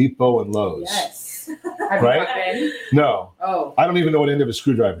Home Depot and Lowe's. Yes. Right? No. Oh. I don't even know what end of a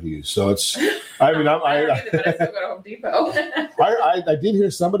screwdriver to use. So it's, I mean, but I still go to Home Depot. I did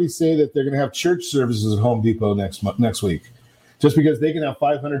hear somebody say that they're going to have church services at Home Depot next week, just because they can have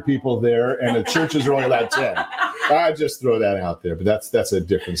 500 people there and the churches are only allowed 10. I just throw that out there, but that's a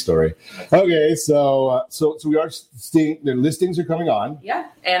different story. Okay, so we are seeing the listings are coming on. Yeah,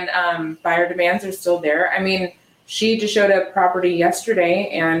 and buyer demands are still there. I mean, she just showed a property yesterday,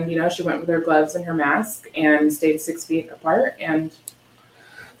 and she went with her gloves and her mask and stayed 6 feet apart, and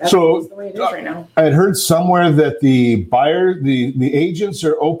that's the way it is right now. I had heard somewhere that the agents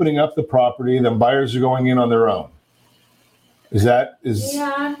are opening up the property, and then buyers are going in on their own. Yeah,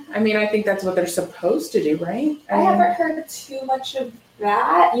 I mean, I think that's what they're supposed to do, right? I haven't heard too much of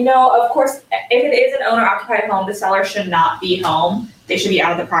that. Of course, if it is an owner-occupied home, the seller should not be home. They should be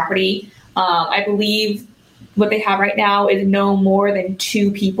out of the property. I believe what they have right now is no more than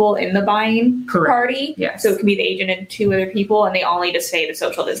 2 people in the buying party. Yes. So it can be the agent and 2 other people, and they all need to stay the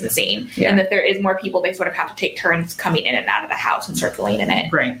social distancing. Yeah. And if there is more people, they sort of have to take turns coming in and out of the house and circulating in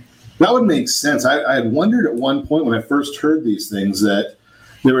it. Right. That would make sense. I had wondered at one point when I first heard these things that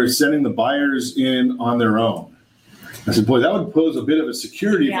they were sending the buyers in on their own. I said, boy, that would pose a bit of a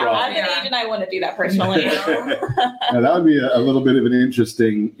security problem. As an agent, I want to do that personally. Now, that would be a little bit of an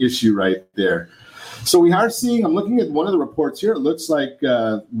interesting issue right there. So we are seeing, I'm looking at one of the reports here. It looks like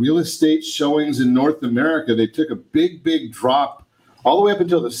real estate showings in North America, they took a big, big drop all the way up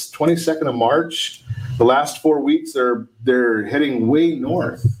until the 22nd of March. The last 4 weeks, they're heading way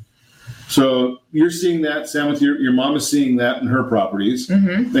north. So you're seeing that, Sam, with your mom is seeing that in her properties,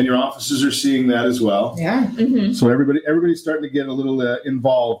 and your offices are seeing that as well. Yeah. Mm-hmm. So everybody's starting to get a little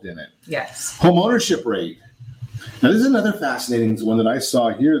involved in it. Yes. Home ownership rate. Now, this is another fascinating one that I saw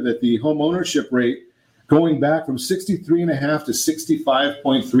here, that the home ownership rate going back from 63.5% to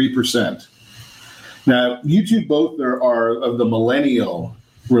 65.3%. Now, you two both are of the millennial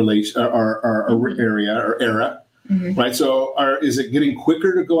era. Mm-hmm. Right. So is it getting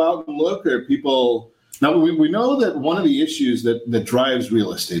quicker to go out and look? Or people now we know that one of the issues that drives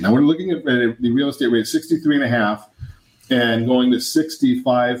real estate. Now we're looking at the real estate rate 63.5 and going to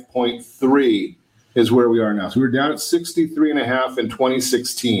 65.3 is where we are now. So we're down at 63.5 in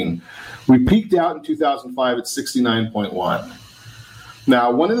 2016. We peaked out in 2005 at 69.1.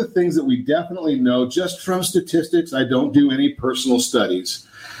 Now, one of the things that we definitely know just from statistics, I don't do any personal studies,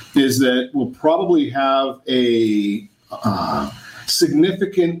 is that we'll probably have a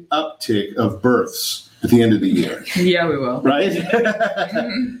significant uptick of births at the end of the year. Yeah, we will. Right?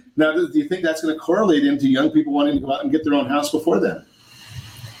 Now, do you think that's going to correlate into young people wanting to go out and get their own house before then?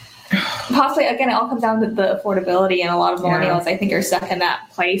 Possibly. Again, it all comes down to the affordability, and a lot of millennials, I think, are stuck in that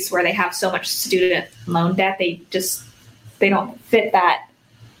place where they have so much student loan debt, they don't fit that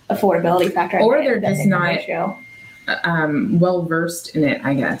affordability factor. Or they're just not well versed in it,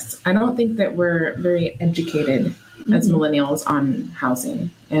 I guess. I don't think that we're very educated as millennials on housing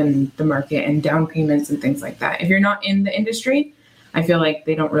and the market and down payments and things like that. If you're not in the industry, I feel like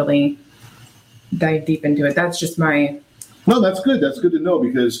they don't really dive deep into it. That's just my... No, that's good. That's good to know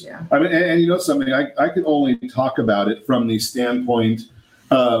because, I mean, and you know something, I can only talk about it from the standpoint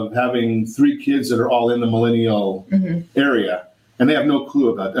of having 3 kids that are all in the millennial area, and they have no clue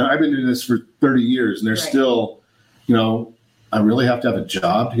about that. I've been doing this for 30 years, and they're still, I really have to have a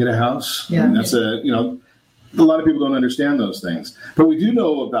job to get a house. Yeah. And that's a lot of people don't understand those things. But we do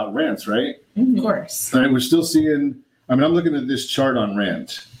know about rents, right? Mm-hmm. Of course. And we're still seeing, I'm looking at this chart on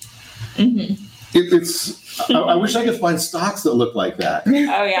rent. Mm-hmm. I wish I could find stocks that look like that. Oh,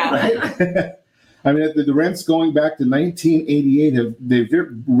 yeah. Right? I mean, the rents going back to 1988 they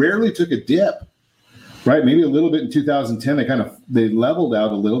rarely took a dip, right? Maybe a little bit in 2010. They leveled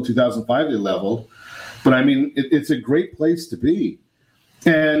out a little. 2005 they leveled, but I mean, it's a great place to be.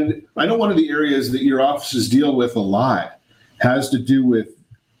 And I know one of the areas that your offices deal with a lot has to do with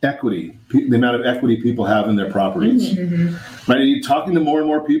equity, the amount of equity people have in their properties. Mm-hmm. Right? Are you talking to more and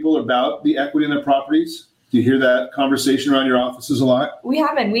more people about the equity in their properties? Do you hear that conversation around your offices a lot? We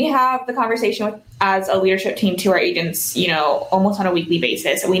haven't. We have the conversation as a leadership team to our agents, almost on a weekly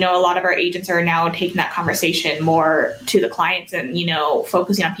basis. We know a lot of our agents are now taking that conversation more to the clients and,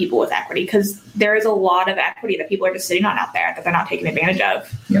 focusing on people with equity, because there is a lot of equity that people are just sitting on out there that they're not taking advantage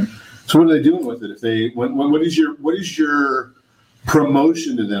of. Yep. So what are they doing with it? What is your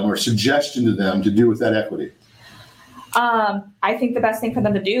promotion to them or suggestion to them to do with that equity? I think the best thing for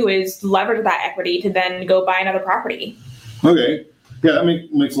them to do is leverage that equity to then go buy another property. Okay. Yeah, that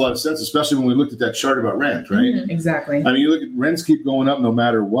makes a lot of sense, especially when we looked at that chart about rent, right? Mm-hmm. Exactly. I mean, you look at rents keep going up no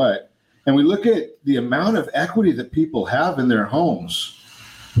matter what. And we look at the amount of equity that people have in their homes.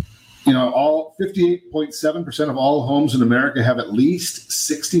 All 58.7% of all homes in America have at least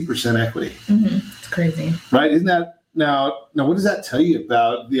 60% equity. Mm-hmm. It's crazy. Right? Isn't that now what does that tell you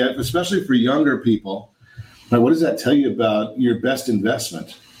about especially for younger people? Now, what does that tell you about your best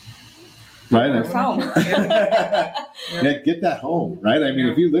investment? Right? Home. Get that home, right? I mean,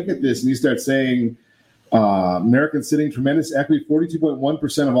 if you look at this and you start saying Americans sitting tremendous equity,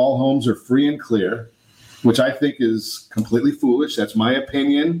 42.1% of all homes are free and clear, which I think is completely foolish. That's my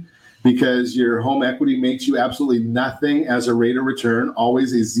opinion, because your home equity makes you absolutely nothing as a rate of return,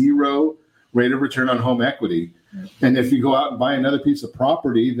 always a 0 rate of return on home equity. And if you go out and buy another piece of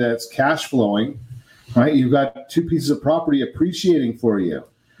property that's cash flowing, right, you've got 2 pieces of property appreciating for you.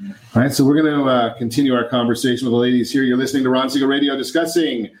 All right, so we're going to continue our conversation with the ladies here. You're listening to Ron Siegel Radio,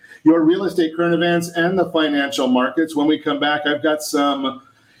 discussing your real estate current events and the financial markets. When we come back, I've got some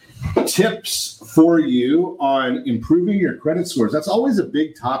tips for you on improving your credit scores. That's always a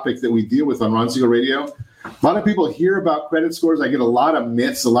big topic that we deal with on Ron Siegel Radio. A lot of people hear about credit scores. I get a lot of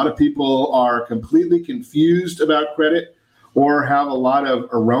myths. A lot of people are completely confused about credit or have a lot of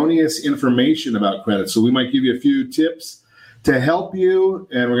erroneous information about credit. So we might give you a few tips to help you.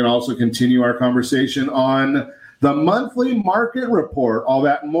 And we're going to also continue our conversation on the monthly market report, all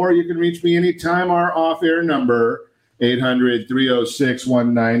that and more. You can reach me anytime. Our off-air number,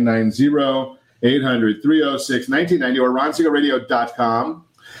 800-306-1990, 800-306-1990, or ronsiegelradio.com.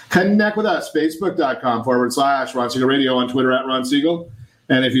 Connect with us, facebook.com/Ron Siegel Radio, on Twitter @Ron Siegel.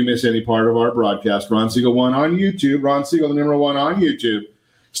 And if you miss any part of our broadcast, Ron Siegel 1 on YouTube, Ron Siegel, the number 1 on YouTube.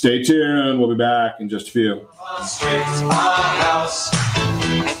 Stay tuned. We'll be back in just a few. Are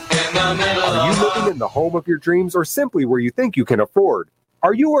you living in the home of your dreams or simply where you think you can afford?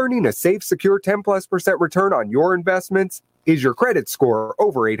 Are you earning a safe, secure 10+% return on your investments? Is your credit score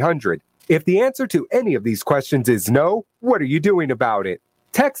over 800? If the answer to any of these questions is no, what are you doing about it?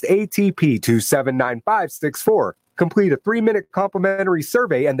 Text ATP to 79564. Complete a 3-minute complimentary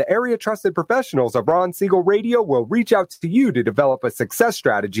survey, and the area-trusted professionals of Ron Siegel Radio will reach out to you to develop a success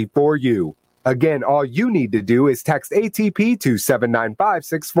strategy for you. Again, all you need to do is text ATP to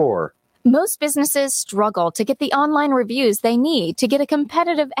 79564. Most businesses struggle to get the online reviews they need to get a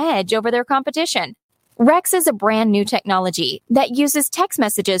competitive edge over their competition. Rex is a brand new technology that uses text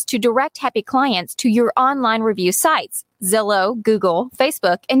messages to direct happy clients to your online review sites, Zillow, Google,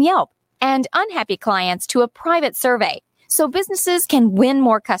 Facebook, and Yelp, and unhappy clients to a private survey, so businesses can win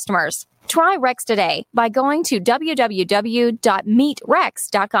more customers. Try Rex today by going to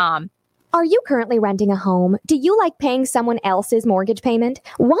www.meetrex.com. Are you currently renting a home? Do you like paying someone else's mortgage payment?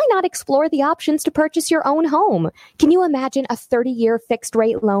 Why not explore the options to purchase your own home? Can you imagine a 30-year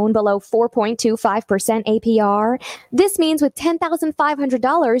fixed-rate loan below 4.25% APR? This means with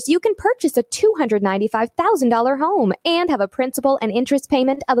 $10,500, you can purchase a $295,000 home and have a principal and interest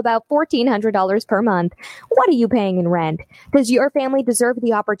payment of about $1,400 per month. What are you paying in rent? Does your family deserve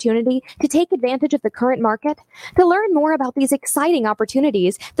the opportunity to take advantage of the current market? To learn more about these exciting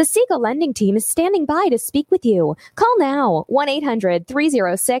opportunities, the Siegel Lending team is standing by to speak with you. Call now,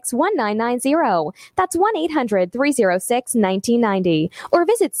 1-800-306-1990. That's 1-800-306-1990. Or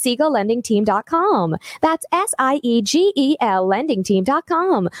visit SiegelLendingTeam.com. That's SIEGEL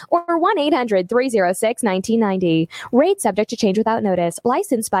LendingTeam.com. Or 1-800-306-1990. Rate subject to change without notice.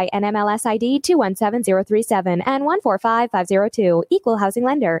 Licensed by NMLS ID 217037 and 145502. Equal housing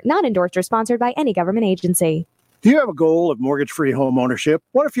lender. Not endorsed or sponsored by any government agency. Do you have a goal of mortgage-free home ownership?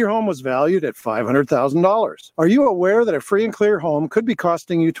 What if your home was valued at $500,000? Are you aware that a free and clear home could be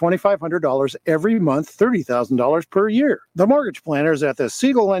costing you $2,500 every month, $30,000 per year? The mortgage planners at the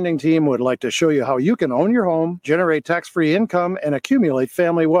Siegel Lending Team would like to show you how you can own your home, generate tax-free income, and accumulate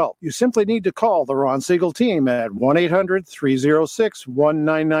family wealth. You simply need to call the Ron Siegel team at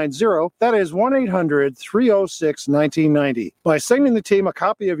 1-800-306-1990. That is 1-800-306-1990. By sending the team a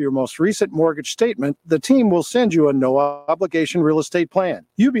copy of your most recent mortgage statement, the team will send you a no-obligation real estate plan.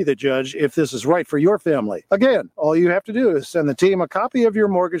 You be the judge if this is right for your family. Again, all you have to do is send the team a copy of your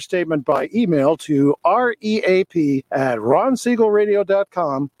mortgage statement by email to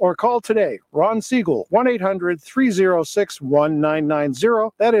reap@ronsiegelradio.com or call today. Ron Siegel,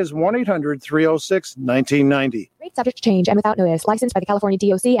 1-800-306-1990. That is 1-800-306-1990. Rate subject to change and without notice. Licensed by the California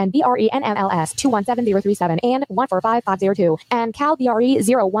DOC and BRE NMLS 217037 and 145502 and Cal BRE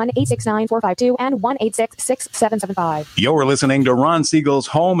 01869452 and 1866775. You're listening to Ron Siegel's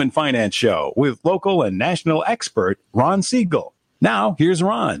Home and Finance Show with local and national expert Ron Siegel. Now, here's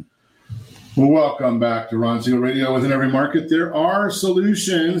Ron. Welcome back to Ron Siegel Radio. Within every market, there are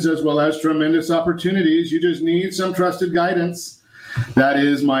solutions as well as tremendous opportunities. You just need some trusted guidance. That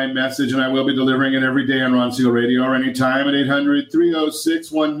is my message, and I will be delivering it every day on Ron Siegel Radio or anytime at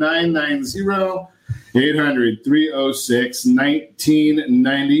 800-306-1990,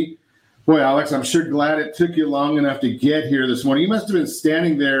 800-306-1990. Boy, Alex, I'm sure glad it took you long enough to get here this morning. You must have been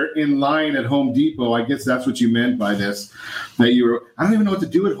standing there in line at Home Depot. I guess that's what you meant by this. That you were. I don't even know what to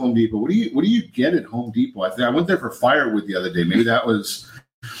do at Home Depot. What do you get at Home Depot? I went there for firewood the other day. Maybe that was.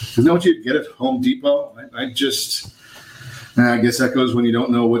 Isn't that what you get at Home Depot? I guess that goes when you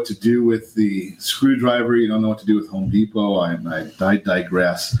don't know what to do with the screwdriver. You don't know what to do with Home Depot. I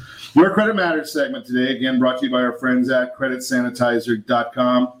digress. Your Credit Matters segment today, again, brought to you by our friends at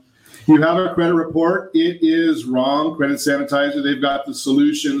creditsanitizer.com. You have a credit report. It is wrong. Credit Sanitizer, they've got the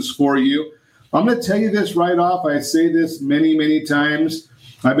solutions for you. I'm going to tell you this right off. I say this many, many times.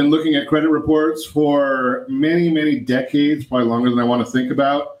 I've been looking at credit reports for many, many decades, probably longer than I want to think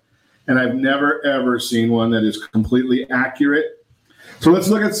about. And I've never, ever seen one that is completely accurate. So let's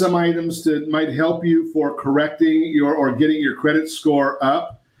look at some items that might help you for correcting or getting your credit score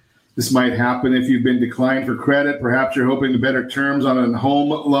up. This might happen if you've been declined for credit. Perhaps you're hoping to better terms on a home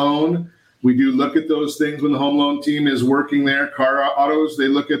loan. We do look at those things when the home loan team is working there. Car autos, they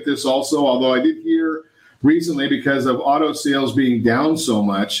look at this also, although I did hear recently because of auto sales being down so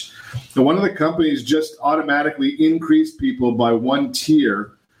much. And one of the companies just automatically increased people by one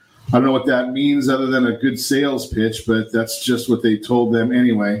tier. I don't know what that means other than a good sales pitch, but that's just what they told them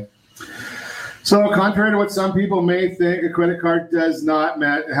anyway. So contrary to what some people may think, a credit card does not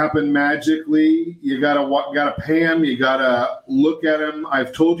happen magically. You gotta pay them. You gotta look at them.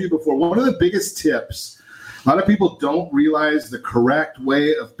 I've told you before, one of the biggest tips, a lot of people don't realize the correct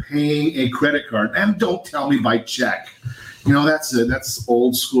way of paying a credit card. And don't tell me by check. You know, that's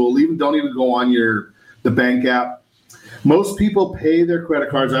old school. Don't even go on the bank app. Most people pay their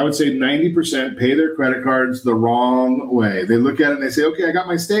credit cards. I would say 90% pay their credit cards the wrong way. They look at it and they say, okay, I got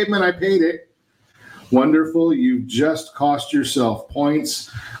my statement. I paid it. Wonderful. You've just cost yourself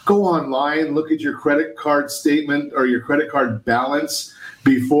points. Go online, look at your credit card statement or your credit card balance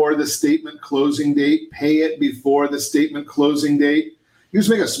before the statement closing date. Pay it before the statement closing date. You just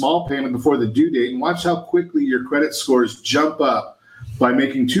make a small payment before the due date and watch how quickly your credit scores jump up by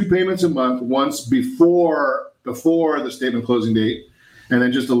making 2 payments a month, once before the statement closing date, and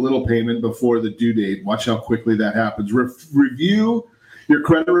then just a little payment before the due date. Watch how quickly that happens. Review your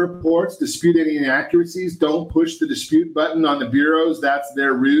credit reports, dispute any inaccuracies. Don't push the dispute button on the bureaus. That's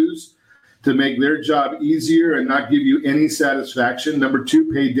their ruse to make their job easier and not give you any satisfaction. Number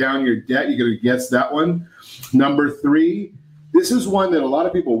 2, pay down your debt. You got to guess that one. Number 3, this is one that a lot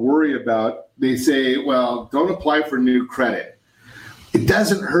of people worry about. They say, well, don't apply for new credit. It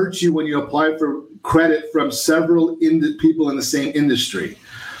doesn't hurt you when you apply for credit from several people in the same industry.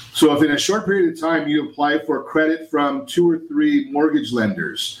 So if in a short period of time you apply for credit from 2 or 3 mortgage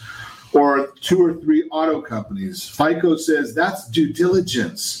lenders or 2 or 3 auto companies, FICO says that's due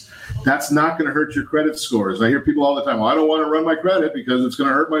diligence. That's not going to hurt your credit scores. I hear people all the time, well, I don't want to run my credit because it's going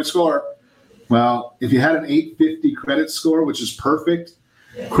to hurt my score. Well, if you had an 850 credit score, which is perfect,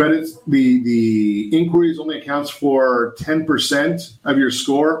 the inquiries only accounts for 10% of your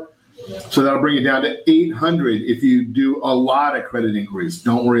score. So that'll bring you down to 800 if you do a lot of credit inquiries.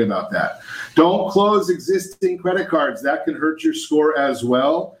 Don't worry about that. Don't close existing credit cards. That can hurt your score as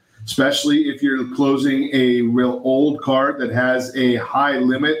well, especially if you're closing a real old card that has a high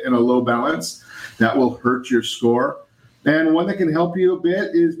limit and a low balance. That will hurt your score. And one that can help you a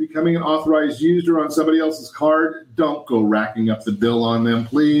bit is becoming an authorized user on somebody else's card. Don't go racking up the bill on them,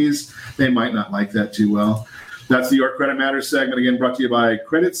 please. They might not like that too well. That's the Your Credit Matters segment, again, brought to you by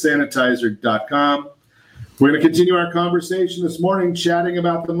creditsanitizer.com. We're going to continue our conversation this morning, chatting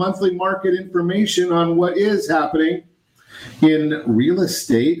about the monthly market information on what is happening in real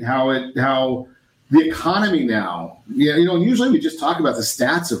estate, how the economy now, usually we just talk about the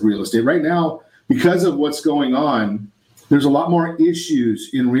stats of real estate. Right now, because of what's going on, there's a lot more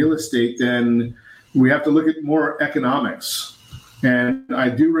issues in real estate than we have to look at more economics. And I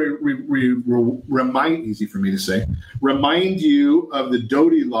do remind you of the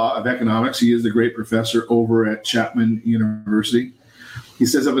Doty Law of Economics. He is the great professor over at Chapman University. He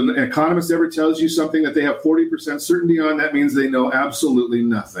says if an economist ever tells you something that they have 40% certainty on, that means they know absolutely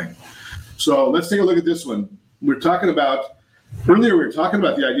nothing. So let's take a look at this one. Earlier we were talking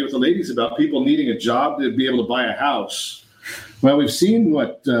about the idea with the ladies about people needing a job to be able to buy a house. Well, we've seen,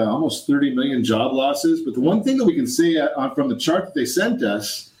 almost 30 million job losses. But the one thing that we can say from the chart that they sent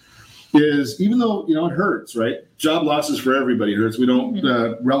us is, even though, it hurts, right? Job losses for everybody hurts. We don't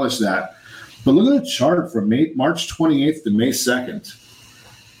relish that. But look at the chart from March 28th to May 2nd.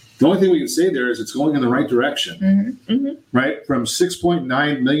 The only thing we can say there is it's going in the right direction, right? From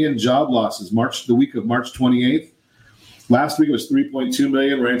 6.9 million job losses, the week of March 28th. Last week it was 3.2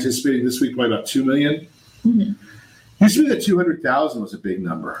 million. We're anticipating this week probably about 2 million. Mm-hmm. Used to be that 200,000 was a big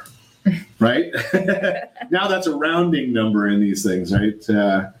number, right? Now that's a rounding number in these things, right?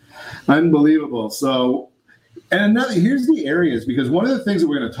 Unbelievable. So, and here's the areas, because one of the things that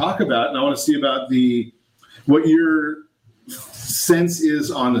we're going to talk about, and I want to see about what your sense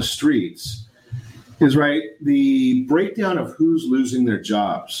is on the streets, is right the breakdown of who's losing their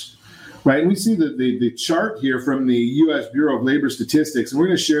jobs, right? And we see the chart here from the U.S. Bureau of Labor Statistics, and we're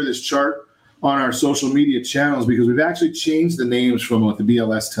going to share this chart on our social media channels because we've actually changed the names from what the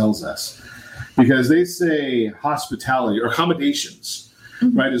BLS tells us, because they say hospitality or accommodations,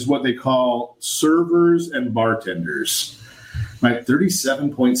 right, is what they call servers and bartenders, right?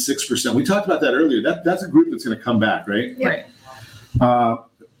 37.6%. We talked about that earlier. That's a group that's going to come back, right? Right.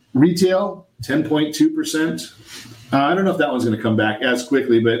 Retail, 10.2%. I don't know if that one's going to come back as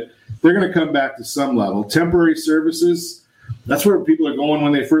quickly, but they're going to come back to some level. Temporary services, that's where people are going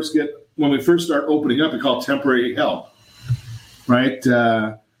when we first start opening up. We call temporary help, right?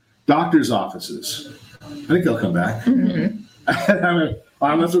 Doctor's offices, I think they'll come back. Mm-hmm.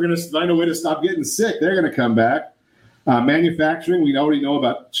 Unless we're going to find a way to stop getting sick, they're going to come back. Manufacturing, we already know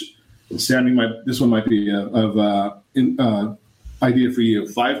about. Sammy, this one might be idea for you.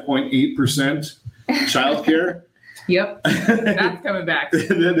 5.8% childcare. Yep, that's coming back.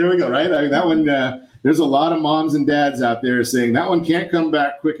 There we go. Right, I mean, that one. There's a lot of moms and dads out there saying that one can't come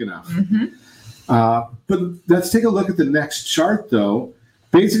back quick enough. Mm-hmm. But let's take a look at the next chart, though.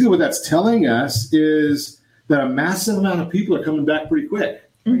 Basically, what that's telling us is that a massive amount of people are coming back pretty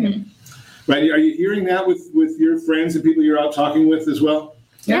quick. Mm-hmm. Right? Are you hearing that with your friends and people you're out talking with as well?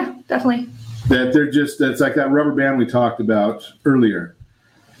 Yeah, definitely. That it's like that rubber band we talked about earlier.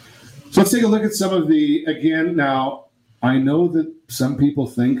 So let's take a look at some of again, now, I know that some people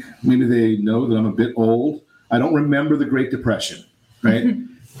think, maybe they know that I'm a bit old. I don't remember the Great Depression, right?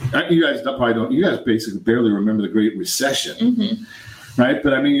 You guys probably don't. You guys basically barely remember the Great Recession, mm-hmm. right?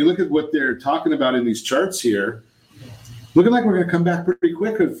 But I mean, you look at what they're talking about in these charts here, looking like we're going to come back pretty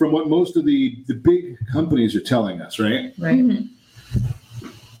quick from what most of the big companies are telling us, right? Right. Mm-hmm.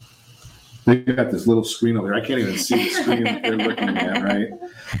 They got this little screen over there. I can't even see the screen that they're looking at, right?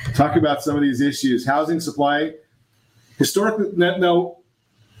 Talk about some of these issues. Housing supply. Historically, now,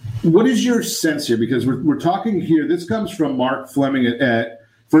 what is your sense here? Because we're talking here, this comes from Mark Fleming at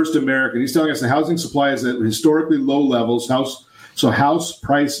First American. He's telling us the housing supply is at historically low levels. House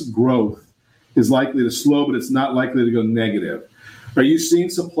price growth is likely to slow, but it's not likely to go negative. Are you seeing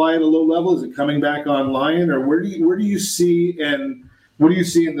supply at a low level? Is it coming back online? Or where do you see what do you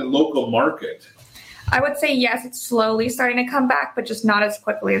see in the local market? I would say yes, it's slowly starting to come back, but just not as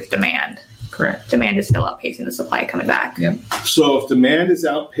quickly as demand. Correct. Demand is still outpacing the supply coming back. Yep. So if demand is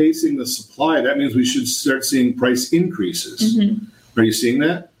outpacing the supply, that means we should start seeing price increases. Mm-hmm. Are you seeing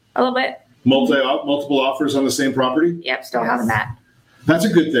that? A little bit. Multiple offers on the same property? Yep, still having that. That's a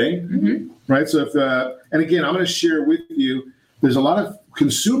good thing, mm-hmm. right? So if and again, I'm going to share with you, there's a lot of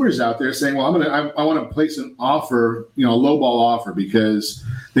consumers out there saying, well, I want to place an offer, a lowball offer, because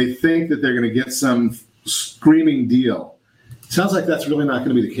they think that they're going to get some screaming deal. Sounds like that's really not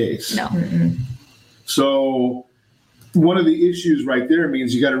going to be the case. No. Mm-mm. So one of the issues right there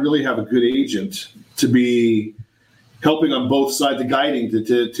means you got to really have a good agent to be helping on both sides, the guiding,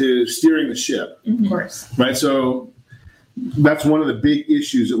 to steering the ship. Of course. Right. So that's one of the big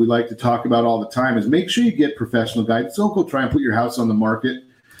issues that we like to talk about all the time is make sure you get professional guidance. Don't go try and put your house on the market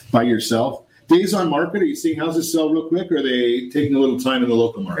by yourself. Days on market, are you seeing houses sell real quick, or are they taking a little time in the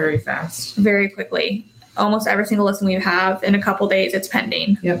local market? Very fast. Very quickly. Almost every single listing we have, in a couple days, it's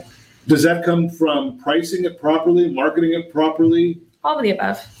pending. Yep. Does that come from pricing it properly, marketing it properly? All of the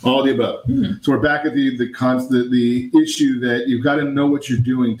above. All of the above. Mm-hmm. So we're back at the issue that you've got to know what you're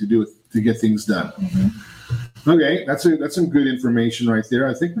doing to get things done. Mm-hmm. Okay, that's some good information right there.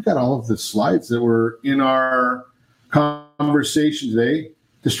 I think we got all of the slides that were in our conversation today.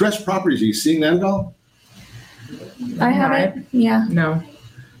 Distressed properties, are you seeing that at all? I haven't. Yeah. No.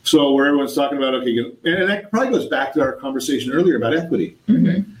 So where everyone's talking about, okay, and that probably goes back to our conversation earlier about equity.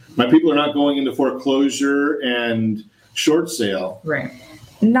 Mm-hmm. My people are not going into foreclosure and short sale. Right.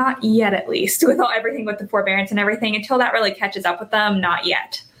 Not yet, at least, with everything with the forbearance and everything. Until that really catches up with them, not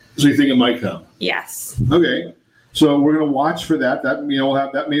yet. So you think it might come? Yes. Okay. So we're going to watch for that.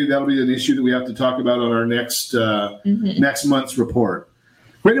 Maybe that'll be an issue that we have to talk about on our next next month's report.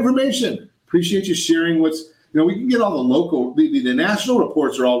 Great information. Appreciate you sharing we can get all the local, the national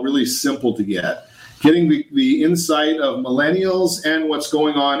reports are all really simple to get. Getting the insight of millennials and what's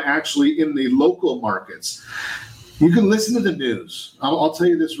going on actually in the local markets. You can listen to the news. I'll tell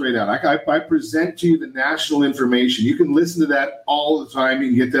you this right out. I present to you the national information. You can listen to that all the time. You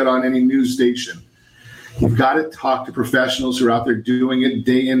can get that on any news station. You've got to talk to professionals who are out there doing it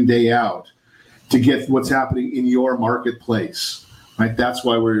day in, day out to get what's happening in your marketplace. Right? That's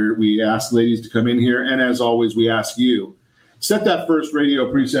why we ask ladies to come in here. And as always, we ask you, set that first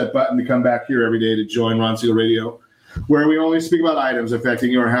radio preset button to come back here every day to join Ron Siegel Radio, where we only speak about items affecting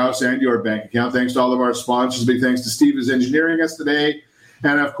your house and your bank account. Thanks to all of our sponsors. Big thanks to Steve who's engineering us today.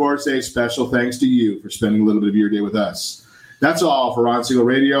 And, of course, a special thanks to you for spending a little bit of your day with us. That's all for Ron Siegel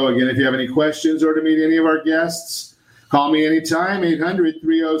Radio. Again, if you have any questions or to meet any of our guests, call me anytime,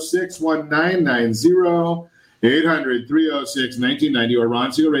 800-306-1990, 800-306-1990, or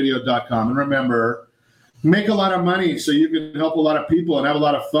ronsiegelradio.com. And remember, make a lot of money so you can help a lot of people and have a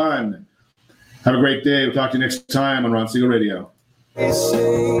lot of fun. Have a great day. We'll talk to you next time on Ron Siegel Radio. Tides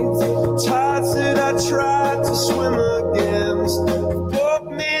that I tried to swim against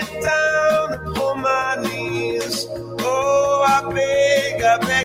put me down upon my knees. Oh, I beg